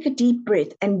 take a deep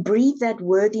breath and breathe that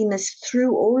worthiness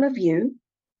through all of you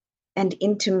and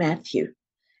into Matthew.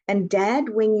 And Dad,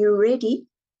 when you're ready,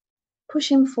 push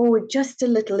him forward just a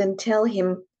little and tell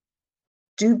him,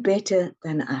 do better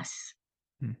than us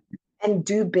and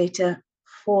do better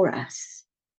for us.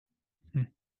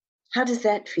 How does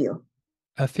that feel?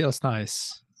 That feels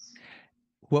nice.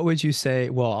 What would you say?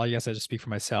 Well, I guess I just speak for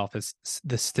myself. Is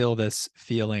still this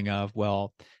feeling of,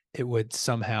 well, it would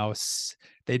somehow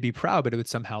they'd be proud, but it would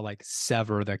somehow like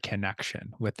sever the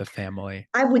connection with the family.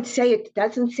 I would say it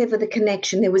doesn't sever the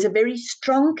connection. There was a very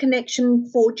strong connection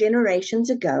 4 generations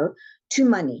ago to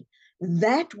money.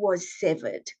 That was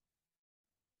severed.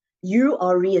 You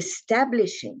are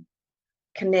reestablishing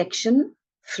connection,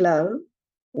 flow,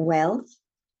 wealth,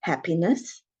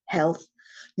 happiness, health.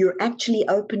 You're actually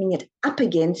opening it up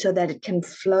again so that it can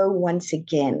flow once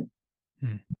again.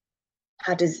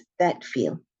 How does that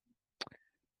feel?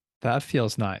 That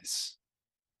feels nice.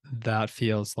 That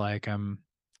feels like I'm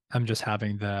just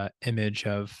having the image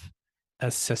of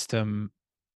a system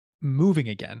moving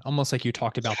again, almost like you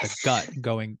talked about the gut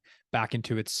going back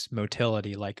into its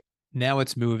motility. Like now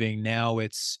it's moving, now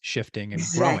it's shifting and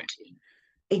growing.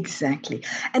 Exactly.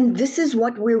 And this is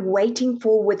what we're waiting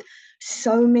for with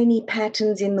so many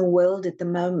patterns in the world at the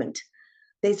moment.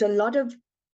 There's a lot of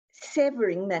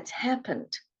severing that's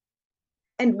happened.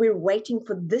 And we're waiting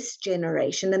for this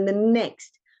generation and the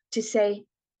next to say,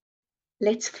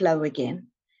 let's flow again.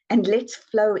 And let's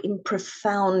flow in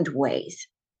profound ways.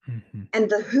 And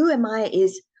the who am I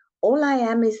is, all I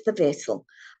am is the vessel.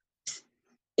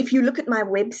 If you look at my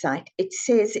website, it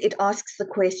says, it asks the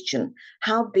question,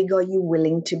 how big are you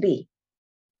willing to be?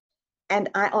 And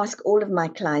I ask all of my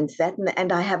clients that,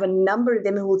 and I have a number of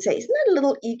them who will say, isn't that a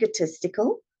little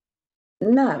egotistical?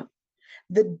 No.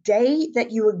 The day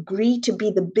that you agree to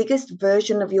be the biggest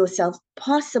version of yourself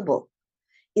possible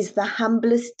is the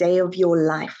humblest day of your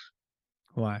life.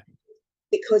 Why?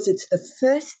 Because it's the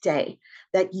first day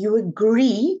that you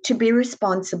agree to be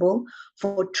responsible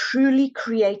for truly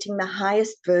creating the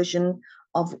highest version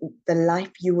of the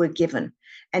life you were given.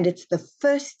 And it's the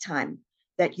first time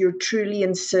that you're truly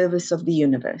in service of the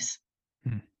universe.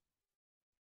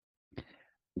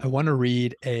 I want to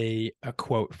read a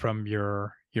quote from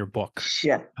your book.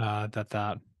 Sure.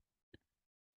 That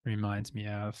reminds me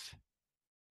of.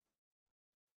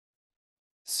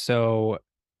 So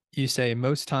you say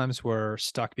most times we're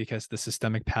stuck because the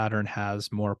systemic pattern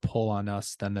has more pull on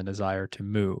us than the desire to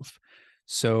move.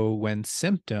 So when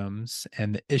symptoms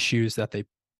and the issues that they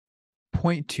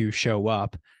point to show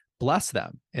up, bless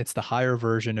them. It's the higher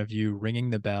version of you ringing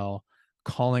the bell,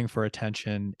 calling for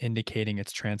attention, indicating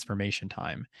it's transformation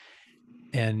time.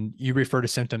 And you refer to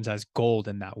symptoms as gold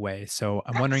in that way. So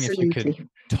I'm wondering if you could Absolutely.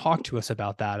 talk to us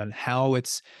about that and how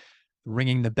it's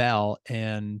ringing the bell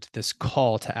and this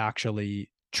call to actually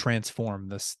transform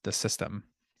the system.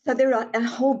 So there are a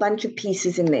whole bunch of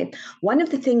pieces in there. One of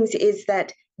the things is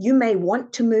that you may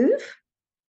want to move,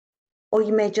 or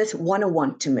you may just want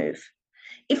to move.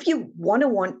 If you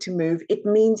want to move, it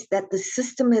means that the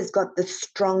system has got the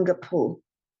stronger pull.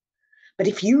 But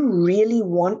if you really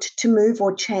want to move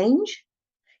or change,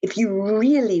 if you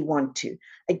really want to,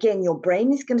 again, your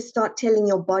brain is going to start telling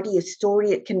your body a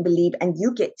story it can believe, and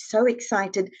you get so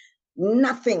excited,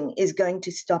 nothing is going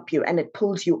to stop you. And it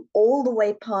pulls you all the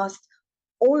way past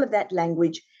all of that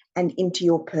language and into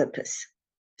your purpose.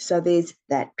 So there's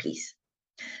that piece.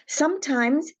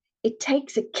 Sometimes it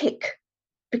takes a kick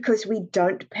because we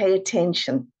don't pay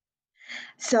attention.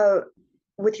 So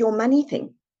with your money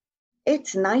thing,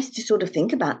 it's nice to sort of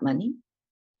think about money,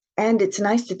 and it's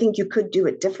nice to think you could do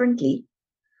it differently.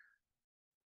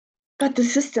 But the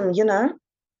system,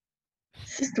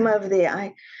 system over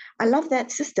there, I love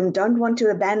that system. Don't want to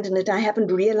abandon it. I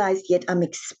haven't realized yet I'm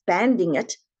expanding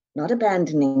it, not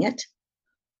abandoning it.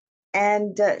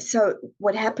 And so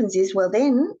what happens is, well,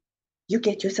 then you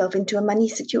get yourself into a money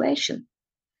situation.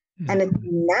 And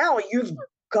now you've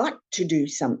got to do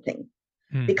something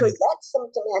because that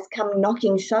symptom has come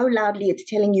knocking so loudly, it's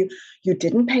telling you you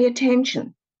didn't pay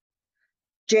attention.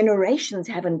 Generations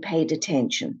haven't paid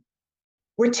attention.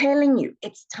 We're telling you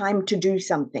it's time to do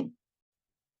something.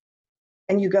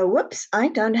 And you go, whoops, I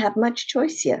don't have much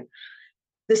choice here.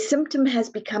 The symptom has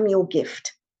become your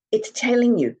gift. It's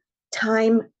telling you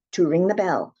time to ring the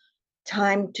bell,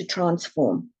 time to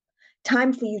transform,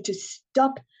 time for you to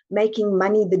stop making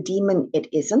money the demon it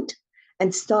isn't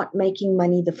and start making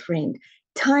money the friend.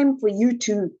 Time for you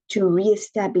to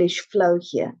reestablish flow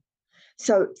here.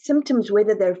 So symptoms,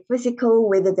 whether they're physical,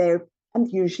 and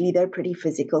usually they're pretty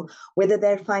physical, whether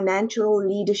they're financial,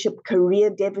 leadership, career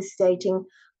devastating,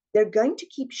 they're going to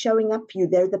keep showing up for you.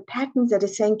 They're the patterns that are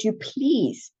saying to you,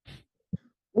 please,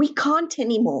 we can't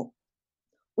anymore.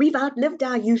 We've outlived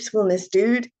our usefulness,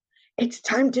 dude. It's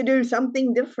time to do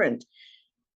something different.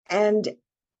 And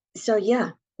so,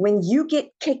 yeah, when you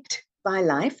get kicked by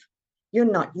life,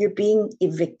 you're being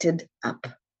evicted up.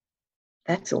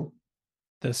 That's all.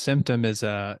 The symptom is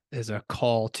a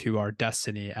call to our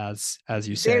destiny, as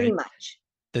you say. Very much.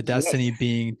 The destiny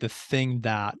being the thing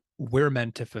that we're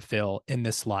meant to fulfill in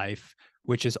this life,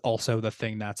 which is also the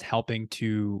thing that's helping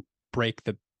to break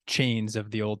the chains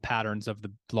of the old patterns of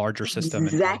the larger system.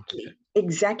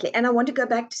 Exactly. And I want to go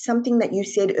back to something that you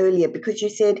said earlier, because you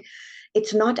said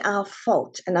it's not our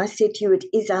fault. And I said to you, it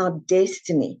is our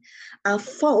destiny. Our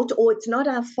fault, or it's not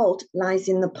our fault, lies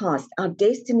in the past. Our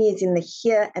destiny is in the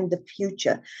here and the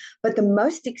future. But the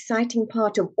most exciting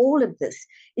part of all of this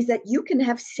is that you can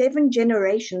have 7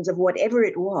 generations of whatever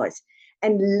it was,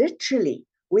 and literally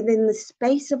within the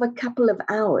space of a couple of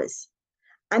hours,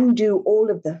 undo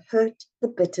all of the hurt, the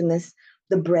bitterness,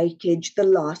 the breakage, the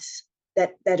loss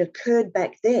that occurred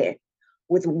back there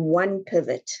with one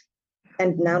pivot.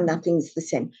 And now nothing's the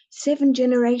same. 7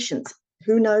 generations,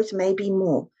 who knows, maybe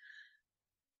more.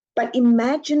 But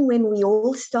imagine when we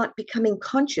all start becoming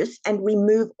conscious and we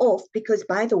move off, because,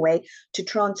 by the way, to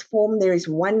transform, there is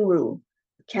one rule: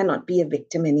 you cannot be a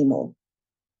victim anymore.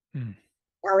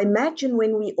 Now imagine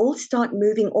when we all start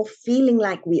moving off feeling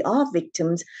like we are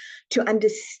victims to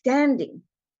understanding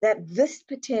that this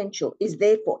potential is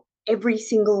there for every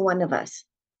single one of us.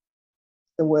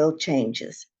 The world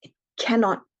changes. It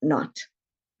cannot not.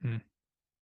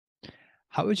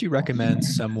 How would you recommend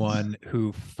someone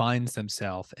who finds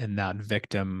themselves in that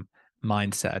victim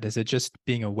mindset? Is it just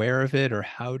being aware of it, or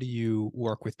how do you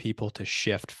work with people to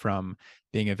shift from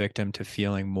being a victim to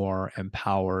feeling more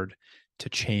empowered to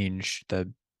change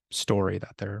the story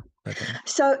that they're living?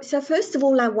 So first of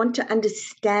all, I want to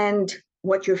understand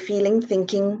what you're feeling,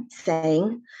 thinking,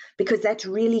 saying, because that's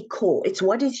really core. It's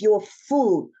what is your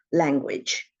full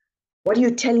language. What are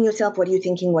you telling yourself? What are you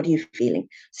thinking? What are you feeling?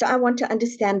 So I want to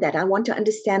understand that. I want to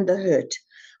understand the hurt.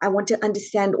 I want to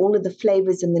understand all of the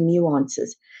flavors and the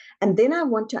nuances. And then I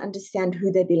want to understand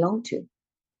who they belong to.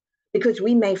 Because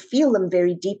we may feel them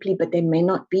very deeply, but they may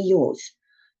not be yours.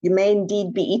 You may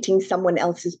indeed be eating someone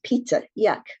else's pizza.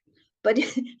 Yuck. But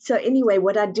so anyway,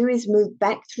 what I do is move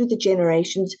back through the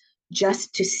generations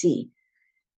just to see.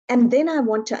 And then I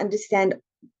want to understand,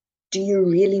 do you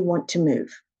really want to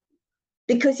move?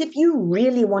 Because if you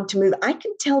really want to move, I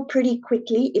can tell pretty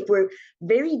quickly if we're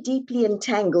very deeply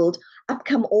entangled, up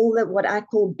come all the what I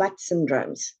call but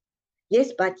syndromes.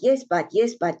 Yes, but, yes, but,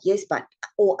 yes, but, yes, but.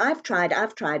 Or I've tried,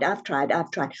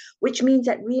 which means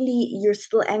that really you're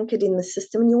still anchored in the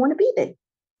system and you want to be there.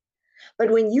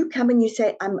 But when you come and you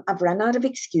say, I've run out of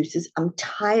excuses, I'm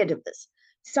tired of this,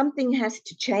 something has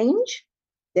to change,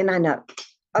 then I know,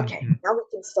 okay, now we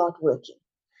can start working.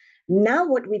 Now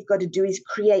what we've got to do is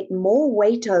create more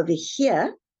weight over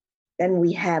here than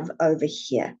we have over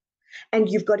here. And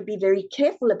you've got to be very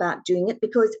careful about doing it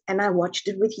because, and I watched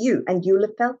it with you, and you'll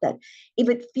have felt that, if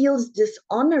it feels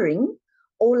dishonoring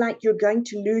or like you're going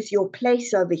to lose your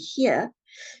place over here,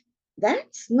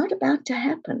 that's not about to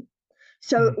happen.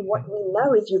 So what we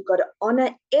know is you've got to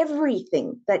honor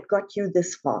everything that got you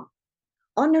this far.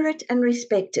 Honor it and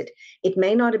respect it. It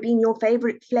may not have been your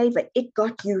favorite flavor. It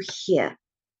got you here.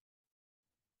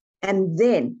 And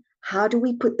then how do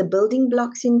we put the building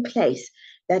blocks in place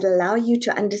that allow you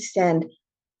to understand,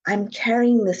 I'm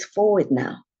carrying this forward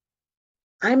now.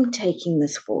 I'm taking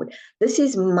this forward. This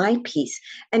is my piece.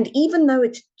 And even though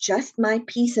it's just my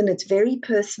piece and it's very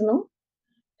personal,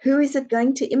 who is it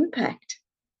going to impact?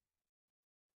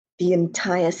 the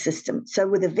entire system. So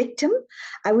with a victim,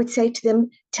 I would say to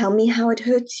them, tell me how it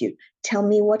hurts you. Tell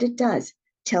me what it does.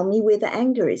 Tell me where the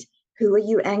anger is. Who are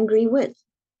you angry with?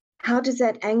 How does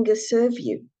that anger serve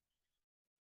you?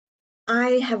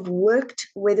 I have worked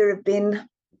where there have been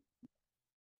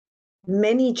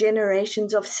many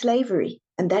generations of slavery,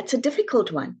 and that's a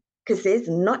difficult one because there's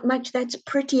not much that's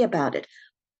pretty about it.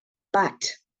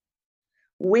 But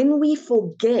when we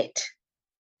forget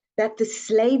that the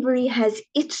slavery has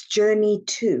its journey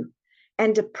too,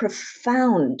 and a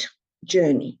profound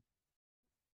journey,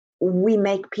 we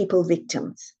make people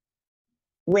victims.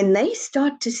 When they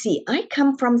start to see, I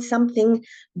come from something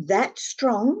that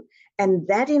strong and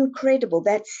that incredible,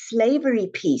 that slavery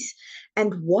piece,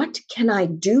 and what can I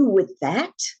do with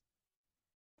that?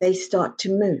 They start to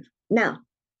move. Now,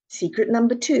 secret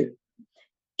number 2,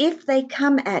 if they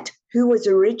come at who was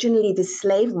originally the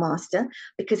slave master,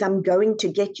 because I'm going to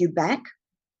get you back,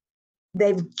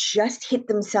 they've just hit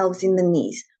themselves in the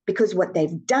knees, because what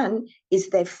they've done is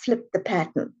they've flipped the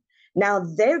pattern. Now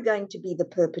they're going to be the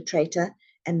perpetrator,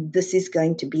 and this is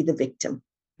going to be the victim.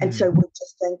 And so we're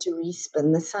just going to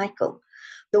respin the cycle.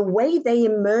 The way they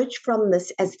emerge from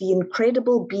this as the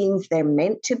incredible beings they're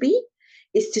meant to be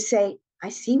is to say, I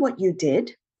see what you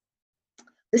did.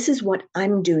 This is what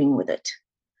I'm doing with it.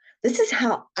 This is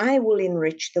how I will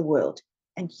enrich the world.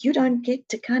 And you don't get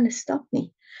to kind of stop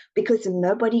me, because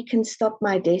nobody can stop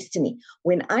my destiny.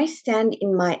 When I stand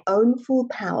in my own full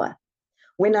power,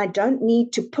 when I don't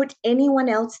need to put anyone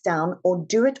else down or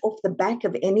do it off the back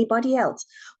of anybody else,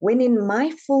 when in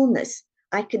my fullness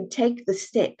I can take the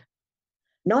step,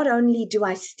 not only do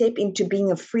I step into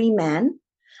being a free man,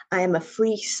 I am a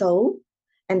free soul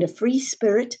and a free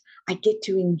spirit. I get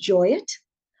to enjoy it.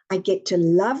 I get to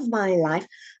love my life.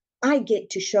 I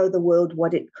get to show the world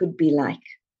what it could be like.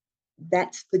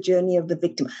 That's the journey of the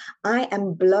victim. I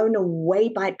am blown away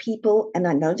by people, and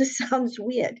I know this sounds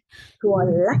weird, who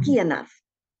are lucky enough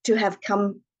to have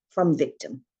come from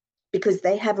victim, because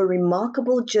they have a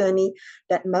remarkable journey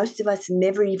that most of us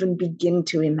never even begin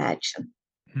to imagine.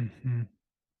 Mm-hmm.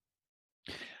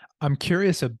 I'm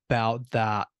curious about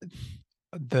that,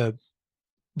 the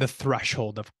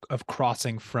threshold of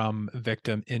crossing from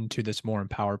victim into this more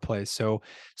empowered place. So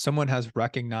someone has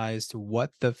recognized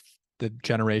what the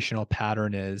generational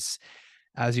pattern is.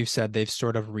 As you said, they've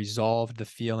sort of resolved the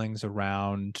feelings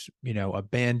around,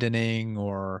 abandoning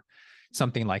or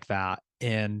something like that,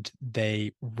 and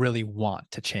they really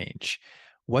want to change.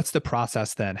 What's the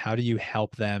process then? How do you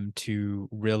help them to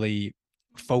really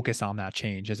focus on that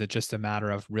change? Is it just a matter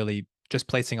of really just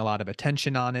placing a lot of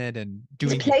attention on it and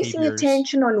doing Just placing behaviors?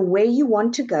 attention on where you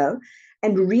want to go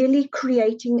and really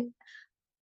creating.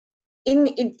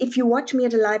 If you watch me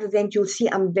at a live event, you'll see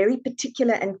I'm very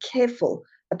particular and careful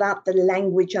about the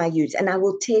language I use, and I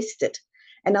will test it.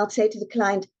 And I'll say to the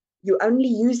client, you only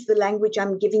use the language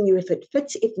I'm giving you if it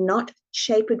fits. If not,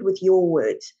 shape it with your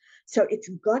words. So it's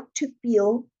got to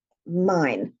feel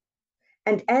mine.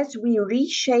 And as we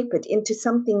reshape it into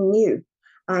something new,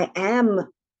 I am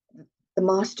the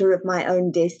master of my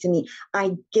own destiny.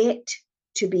 I get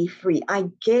to be free.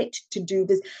 I get to do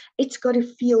this. It's got to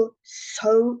feel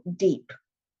so deep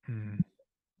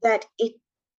that it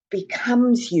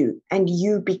becomes you and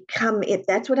you become it.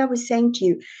 That's what I was saying to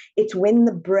you. It's when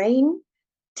the brain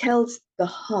tells the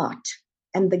heart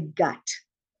and the gut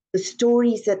the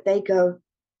stories that they go,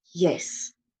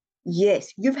 yes,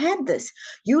 yes, you've had this.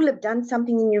 You'll have done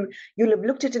something and you'll have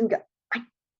looked at it and go,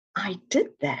 I did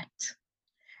that.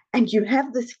 And you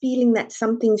have this feeling that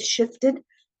something's shifted.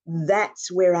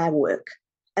 That's where I work.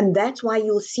 And that's why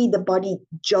you'll see the body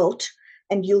jolt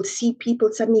and you'll see people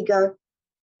suddenly go,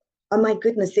 oh my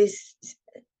goodness,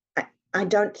 I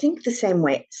don't think the same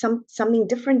way. Something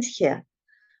different here.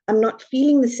 I'm not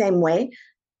feeling the same way.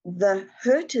 The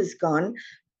hurt is gone,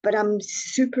 but I'm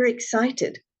super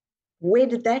excited. Where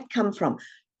did that come from?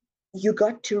 You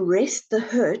got to rest the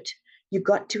hurt. You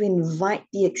got to invite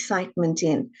the excitement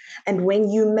in. And when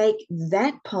you make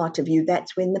that part of you,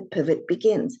 that's when the pivot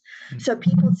begins. Mm-hmm. So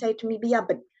people say to me, yeah,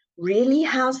 but really,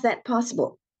 how's that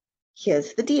possible?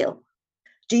 Here's the deal.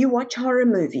 Do you watch horror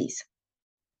movies?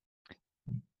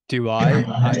 Do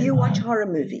I? Do you watch horror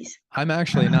movies? I'm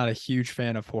actually not a huge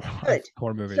fan of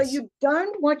horror movies. So you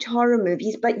don't watch horror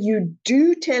movies, but you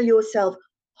do tell yourself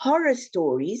horror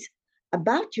stories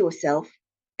about yourself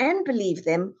and believe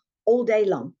them all day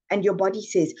long. And your body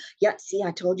says, yeah, see,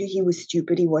 I told you he was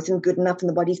stupid. He wasn't good enough. And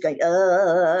the body's going,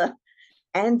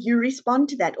 and you respond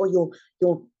to that, or your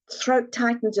throat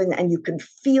tightens and you can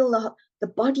feel the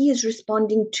body is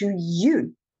responding to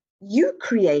you. You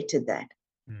created that.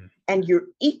 And you're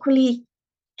equally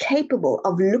capable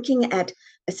of looking at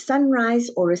a sunrise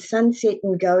or a sunset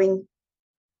and going,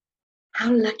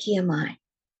 how lucky am I?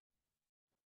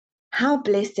 How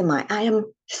blessed am I? I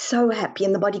am so happy.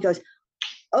 And the body goes,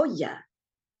 oh yeah,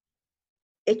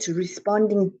 it's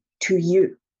responding to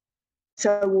you.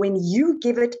 So when you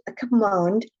give it a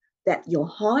command that your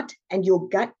heart and your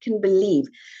gut can believe,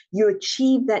 you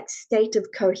achieve that state of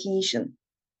cohesion.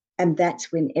 And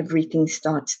that's when everything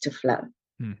starts to flow.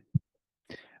 Hmm.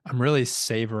 I'm really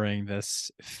savoring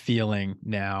this feeling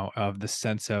now of the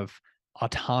sense of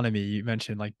autonomy. You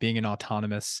mentioned like being an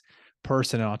autonomous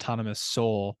person, an autonomous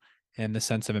soul, and the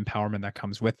sense of empowerment that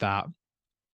comes with that.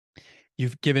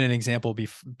 You've given an example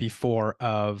before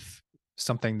of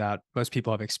something that most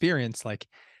people have experienced, like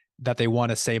that they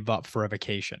want to save up for a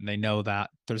vacation. They know that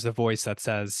there's a voice that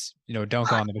says, don't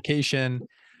go on the vacation.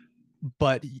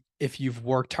 But if you've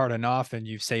worked hard enough and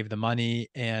you've saved the money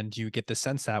and you get the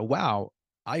sense that, wow,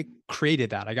 I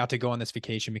created that. I got to go on this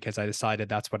vacation because I decided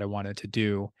that's what I wanted to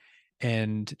do.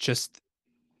 And just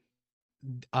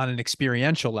on an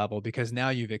experiential level, because now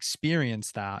you've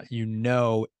experienced that,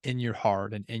 in your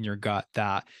heart and in your gut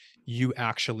that you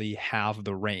actually have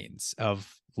the reins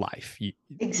of life. It's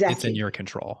in Exactly. your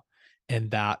control.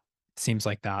 And that seems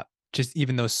like that just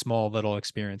even those small little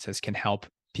experiences can help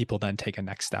people then take a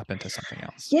next step into something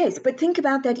else. Yes, but think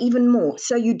about that even more.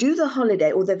 So you do the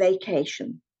holiday or the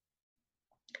vacation.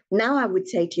 Now I would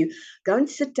say to you, go and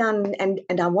sit down and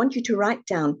I want you to write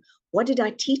down, what did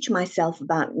I teach myself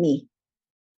about me?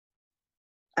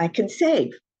 I can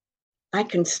save. I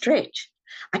can stretch.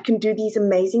 I can do these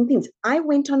amazing things. I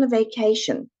went on a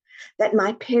vacation that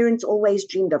my parents always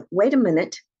dreamed of. Wait a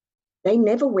minute. They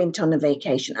never went on a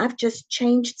vacation. I've just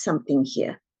changed something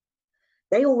here.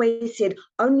 They always said,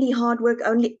 only hard work,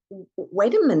 only.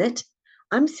 Wait a minute.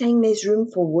 I'm saying there's room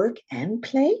for work and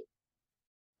play.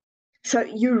 So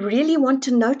you really want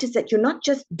to notice that you're not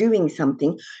just doing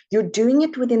something, you're doing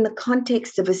it within the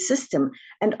context of a system,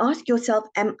 and ask yourself,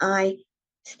 am I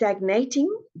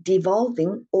stagnating,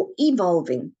 devolving, or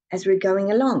evolving as we're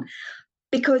going along?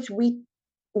 Because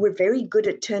we're very good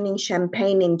at turning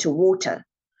champagne into water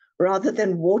rather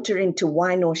than water into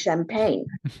wine or champagne.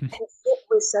 And yet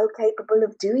we're so capable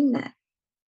of doing that.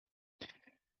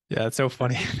 Yeah, it's so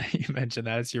funny that you mentioned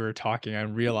that as you were talking.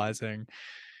 I'm realizing,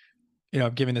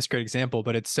 I'm giving this great example,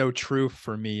 but it's so true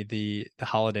for me, the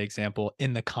holiday example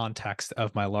in the context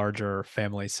of my larger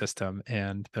family system.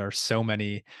 And there are so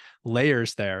many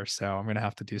layers there. So I'm gonna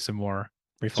have to do some more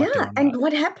reflecting Yeah. on that. And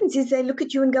what happens is they look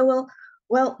at you and go,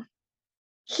 well,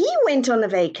 he went on a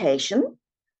vacation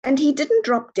and he didn't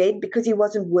drop dead because he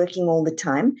wasn't working all the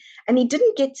time. And he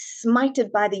didn't get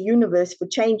smited by the universe for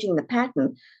changing the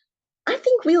pattern. I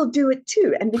think we'll do it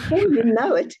too. And before you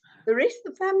know it, the rest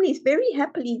of the family is very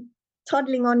happily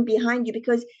toddling on behind you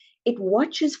because it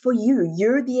watches for you.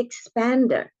 You're the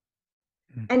expander.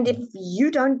 And if Mhm,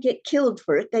 you don't get killed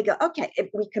for it, they go, okay,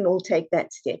 we can all take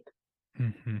that step.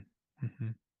 mhm,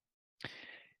 mhm.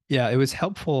 Yeah, it was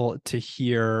helpful to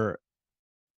hear,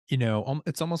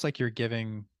 it's almost like you're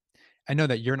giving I know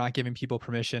that you're not giving people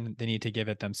permission, they need to give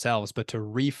it themselves, but to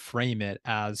reframe it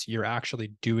as you're actually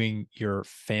doing your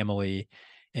family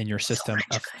and your So system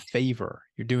a much good. favor.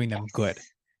 You're doing them good.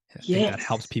 Yes. And I think that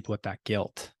helps Yes. people with that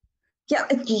guilt. Yeah,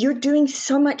 you're doing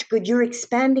so much good. You're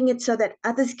expanding it so that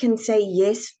others can say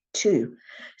yes too.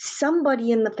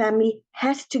 Somebody in the family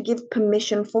has to give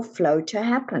permission for flow to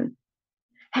happen,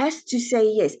 has to say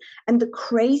yes. And the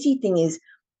crazy thing is,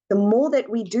 the more that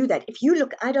we do that, if you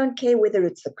look, I don't care whether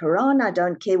it's the Quran, I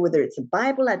don't care whether it's a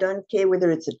Bible, I don't care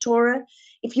whether it's a Torah.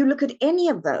 If you look at any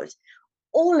of those,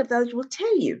 all of those will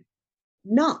tell you,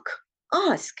 knock,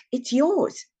 ask, it's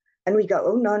yours. And we go,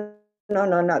 oh, no, no,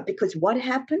 no, no. Because what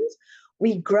happens?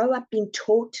 We grow up being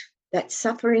taught that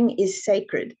suffering is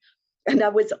sacred. And I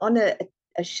was on a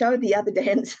show the other day,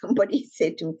 and somebody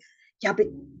said to me, yeah, but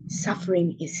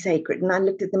suffering is sacred. And I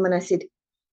looked at them and I said,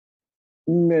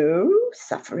 no,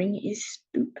 suffering is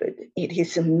stupid. It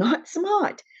is not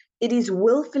smart. It is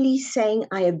willfully saying,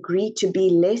 I agree to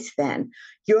be less than.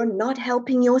 You're not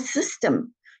helping your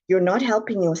system. You're not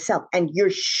helping yourself. And you're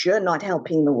sure not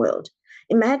helping the world.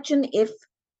 Imagine if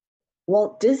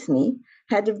Walt Disney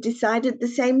had have decided the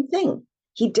same thing.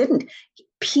 He didn't.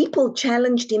 People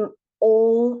challenged him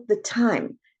all the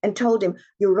time and told him,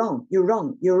 you're wrong, you're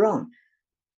wrong, you're wrong.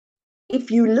 If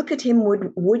you look at him,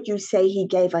 would you say he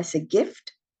gave us a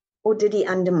gift or did he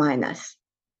undermine us?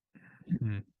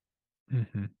 Mhm,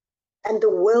 mhm, And the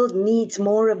world needs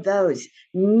more of those,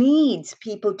 needs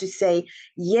people to say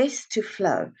yes to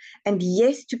flow and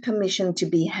yes to permission to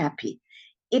be happy.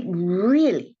 It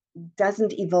really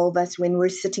doesn't evolve us when we're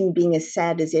sitting being as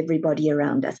sad as everybody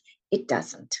around us. It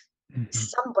doesn't. mhm.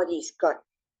 Somebody's got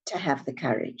to have the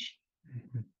courage.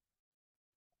 Mhm.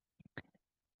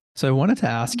 So I wanted to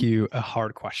ask you a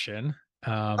hard question.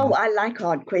 Oh, I like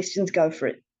hard questions. Go for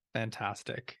it.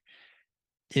 Fantastic.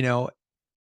 You know,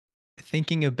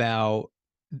 thinking about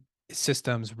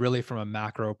systems really from a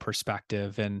macro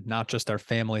perspective and not just our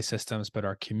family systems, but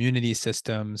our community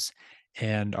systems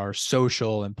and our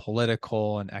social and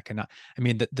political and economic. I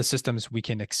mean, the systems we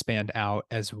can expand out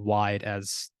as wide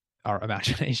as our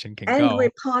imagination can And we're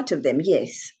go, part of them.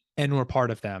 Yes. and we're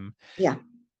part of them. Yeah.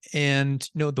 And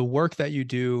the work that you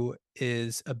do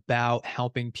is about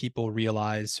helping people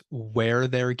realize where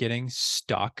they're getting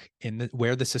stuck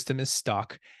where the system is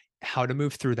stuck, how to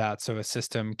move through that so a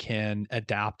system can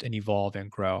adapt and evolve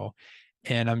and grow.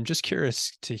 And I'm just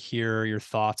curious to hear your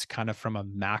thoughts kind of from a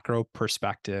macro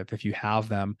perspective, if you have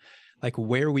them, like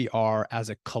where we are as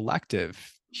a collective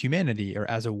humanity or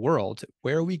as a world,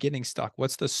 where are we getting stuck?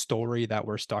 What's the story that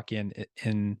we're stuck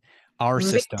in our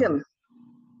system? Victim.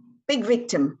 Big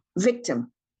victim,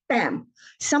 bam.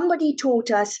 Somebody taught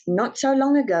us not so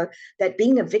long ago that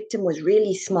being a victim was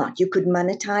really smart. You could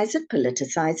monetize it,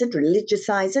 politicize it,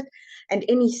 religiousze it, and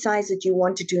any size that you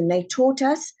wanted to. And they taught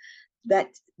us that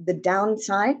the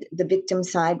downside, the victim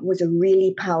side, was a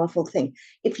really powerful thing.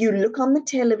 If you look on the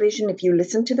television, if you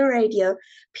listen to the radio,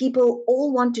 people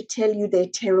all want to tell you their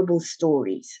terrible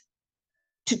stories.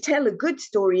 To tell a good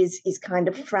story is kind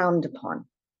of frowned upon.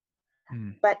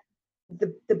 Mm. But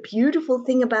the beautiful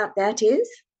thing about that is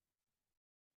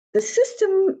the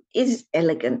system is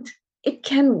elegant. It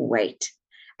can wait.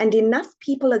 And enough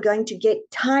people are going to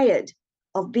get tired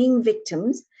of being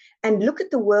victims and look at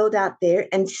the world out there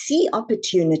and see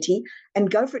opportunity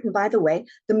and go for it. And by the way,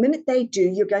 the minute they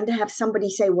do, you're going to have somebody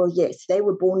say, well, yes, they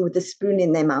were born with a spoon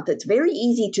in their mouth. It's very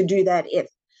easy to do that if.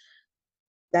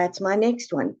 That's my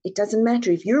next one. It doesn't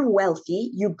matter. If you're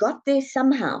wealthy, you got there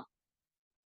somehow.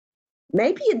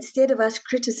 Maybe instead of us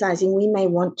criticizing, we may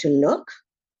want to look.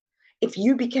 If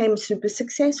you became super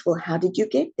successful, how did you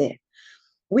get there?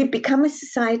 We've become a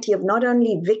society of not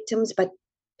only victims, but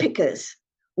pickers.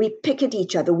 We pick at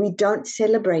each other. We don't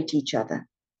celebrate each other.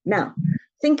 Now,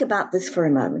 think about this for a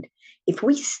moment. If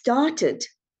we started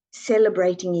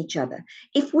celebrating each other,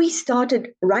 if we started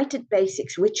right at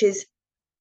basics, which is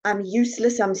I'm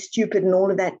useless, I'm stupid, and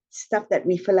all of that stuff that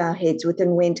we fill our heads with,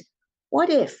 and went, what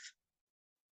if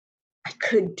I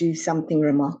could do something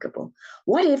remarkable?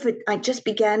 What if I just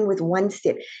began with one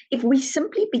step? If we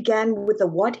simply began with the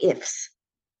what ifs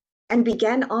and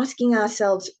began asking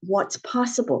ourselves what's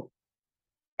possible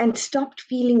and stopped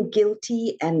feeling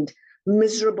guilty and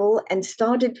miserable and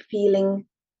started feeling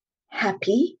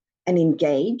happy and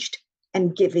engaged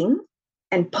and giving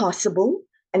and possible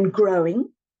and growing,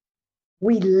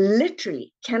 we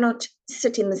literally cannot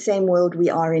sit in the same world we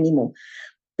are anymore.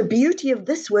 The beauty of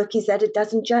this work is that it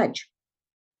doesn't judge.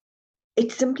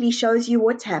 It simply shows you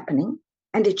what's happening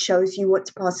and it shows you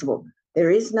what's possible. There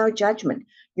is no judgment.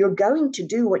 You're going to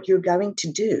do what you're going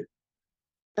to do,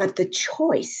 but the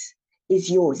choice is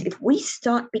yours. If we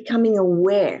start becoming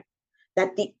aware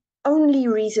that the only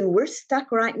reason we're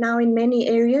stuck right now in many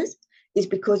areas is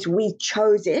because we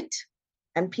chose it,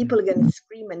 and people are going to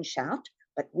scream and shout,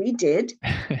 but we did.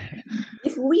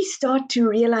 If we start to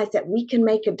realize that we can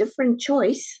make a different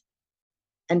choice,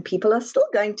 and people are still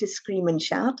going to scream and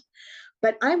shout,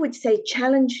 but I would say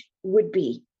challenge would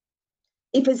be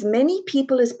if as many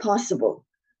people as possible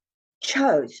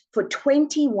chose for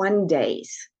 21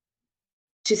 days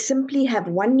to simply have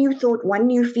one new thought, one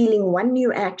new feeling, one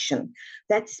new action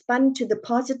that spun to the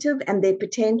positive and their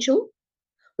potential,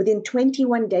 within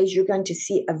 21 days, you're going to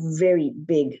see a very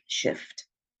big shift.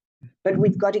 But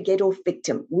we've got to get off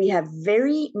victim. We have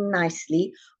very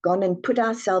nicely gone and put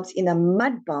ourselves in a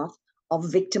mud bath of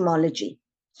victimology.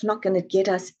 It's not going to get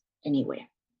us anywhere.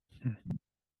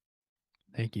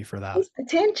 Thank you for that. There's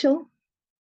potential.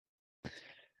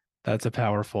 That's a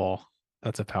powerful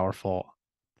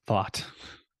thought.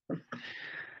 No,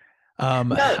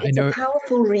 I it's know. a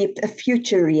powerful a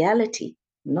future reality,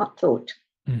 not thought.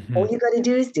 All you got to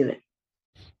do is do it.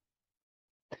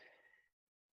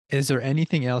 Is there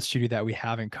anything else, Judy, that we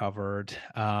haven't covered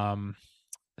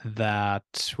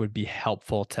that would be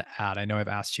helpful to add? I know I've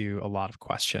asked you a lot of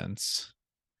questions.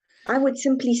 I would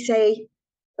simply say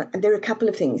there are a couple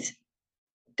of things.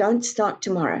 Don't start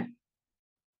tomorrow.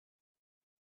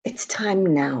 It's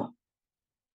time now.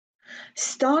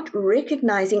 Start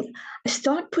recognizing,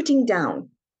 start putting down.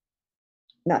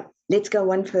 No, let's go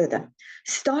one further.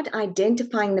 Start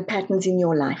identifying the patterns in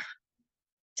your life.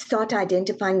 Start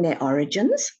identifying their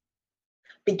origins.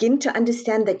 Begin to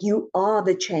understand that you are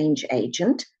the change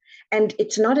agent. And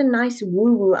it's not a nice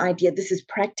woo-woo idea. This is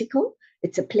practical.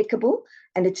 It's applicable.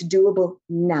 and it's doable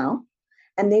now.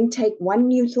 And then take one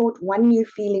new thought, one new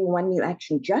feeling, one new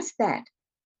action, just that.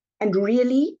 And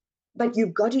really, but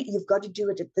you've got to do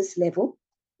it at this level,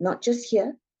 not just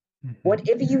here.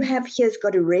 Whatever you have here has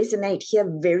got to resonate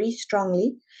here very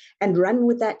strongly, and run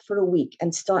with that for a week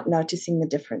and start noticing the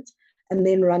difference, and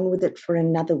then run with it for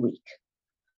another week.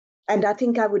 And I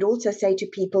think I would also say to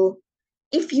people,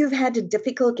 if you've had a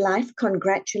difficult life,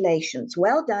 congratulations.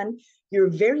 Well done. You're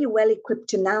very well equipped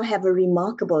to now have a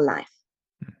remarkable life,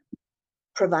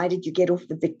 provided you get off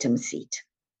the victim seat.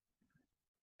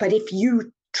 But if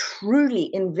you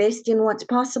truly invest in what's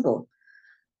possible,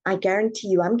 I guarantee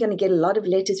you, I'm going to get a lot of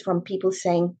letters from people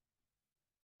saying,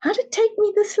 how did it take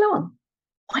me this long?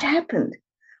 What happened?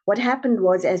 What happened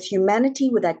was, as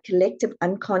humanity, with that collective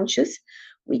unconscious,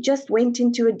 we just went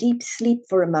into a deep sleep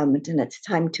for a moment, and it's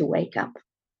time to wake up.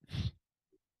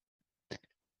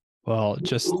 Well,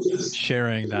 just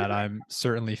sharing that, I'm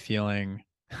certainly feeling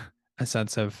a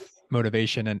sense of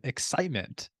motivation and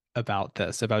excitement about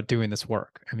this, about doing this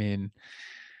work. I mean,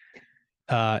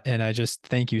 and I just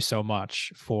thank you so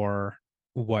much for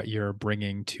what you're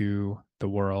bringing to the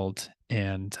world.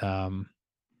 And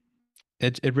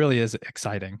it really is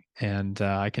exciting, and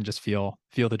I can just feel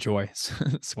the joy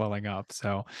swelling up.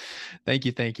 So thank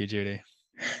you, Judy.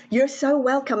 You're so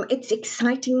welcome. It's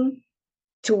exciting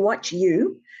to watch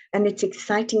you, and it's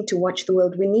exciting to watch the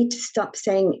world. We need to stop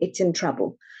saying it's in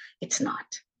trouble. It's not.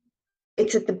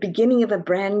 It's at the beginning of a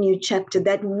brand new chapter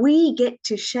that we get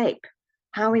to shape.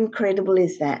 How incredible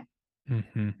is that?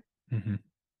 Mm-hmm. Mm-hmm.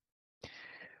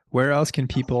 Where else can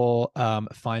people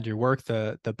find your work?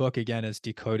 The book, again, is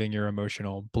Decoding Your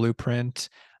Emotional Blueprint.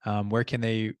 Where can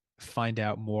they find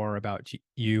out more about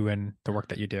you and the work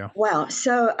that you do? Well,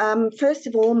 so first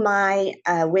of all, my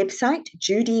website,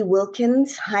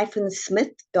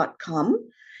 judywilkins-smith.com.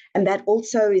 And that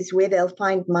also is where they'll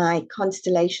find my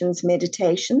constellations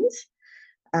meditations.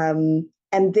 And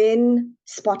then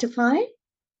Spotify,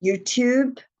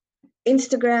 YouTube,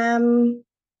 Instagram,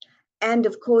 and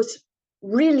of course,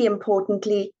 really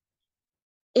importantly,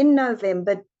 in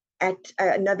November, at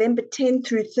November 10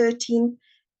 through 13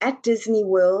 at Disney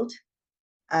World,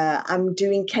 I'm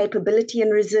doing capability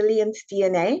and resilience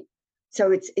DNA.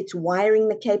 So it's wiring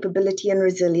the capability and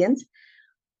resilience.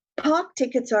 Park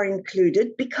tickets are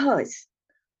included because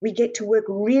we get to work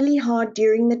really hard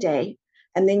during the day,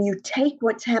 and then you take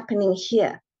what's happening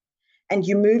here and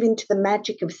you move into the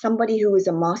magic of somebody who is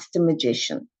a master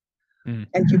magician,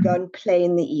 and you go and play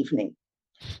in the evening.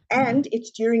 And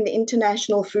it's during the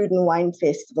International Food and Wine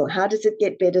Festival. How does it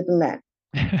get better than that?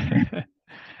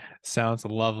 Sounds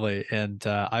lovely. And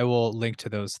I will link to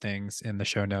those things in the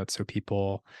show notes so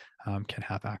people can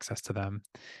have access to them.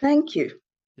 Thank you.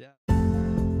 Yeah.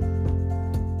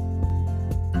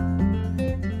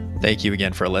 Thank you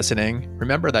again for listening.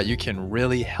 Remember that you can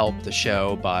really help the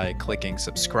show by clicking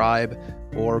subscribe,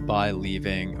 or by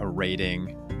leaving a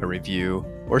rating, a review,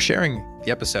 or sharing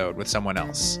the episode with someone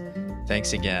else.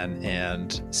 Thanks again,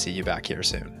 and see you back here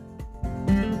soon.